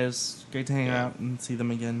cool guys. Great to hang out and see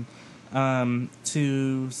them again.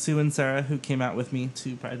 To Sue and Sarah, who came out with me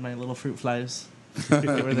to Pride My Little Fruit Flies. They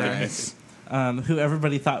were there. Nice. Who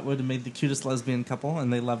everybody thought would have made the cutest lesbian couple,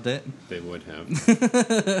 and they loved it. They would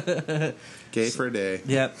have. Gay for a day.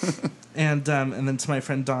 Yep. And then to my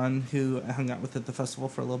friend Don, who I hung out with at the festival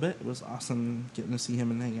for a little bit. It was awesome getting to see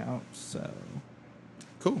him and hang out. So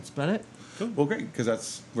Cool. that's about it. Well, great, because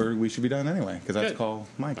that's where we should be done anyway, because that's Good. call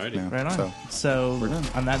Mike Alrighty. now. Right on. So, we're So done.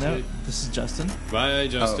 on that note, this is Justin. Bye,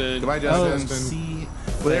 Justin. goodbye, Oh, Justin. see.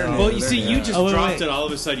 Well, you see, you just Oh, wait, dropped wait. it all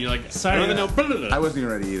of a sudden. You're like, Sorry. no. I wasn't even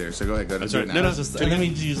ready either, so go ahead. Go ahead. That's do right. it No, now. no. Just, I think we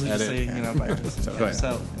usually just say, Edit. bye. So, go ahead.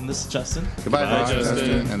 So, and this is Justin. Goodbye, Bye,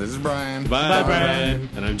 Justin. And this is Brian. Bye, Brian.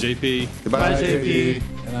 And I'm JP. Goodbye, Bye, JP.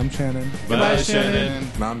 And I'm Shannon. Bye, Shannon.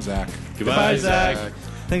 And I'm Zach. Goodbye, Zach.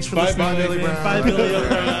 Thanks for Bye, listening. Billy Brown. Bye, Billy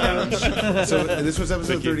O'Brien. So this was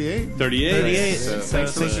episode Thank you. 38. 38. 38. So So thanks for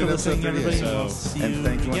thanks for listening listening, to episode everybody. 38. We'll see you And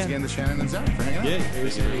thank you once again to Shannon and Zach for hanging out. Yeah.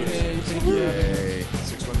 Yay.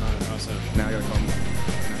 619. Awesome. Now I gotta call him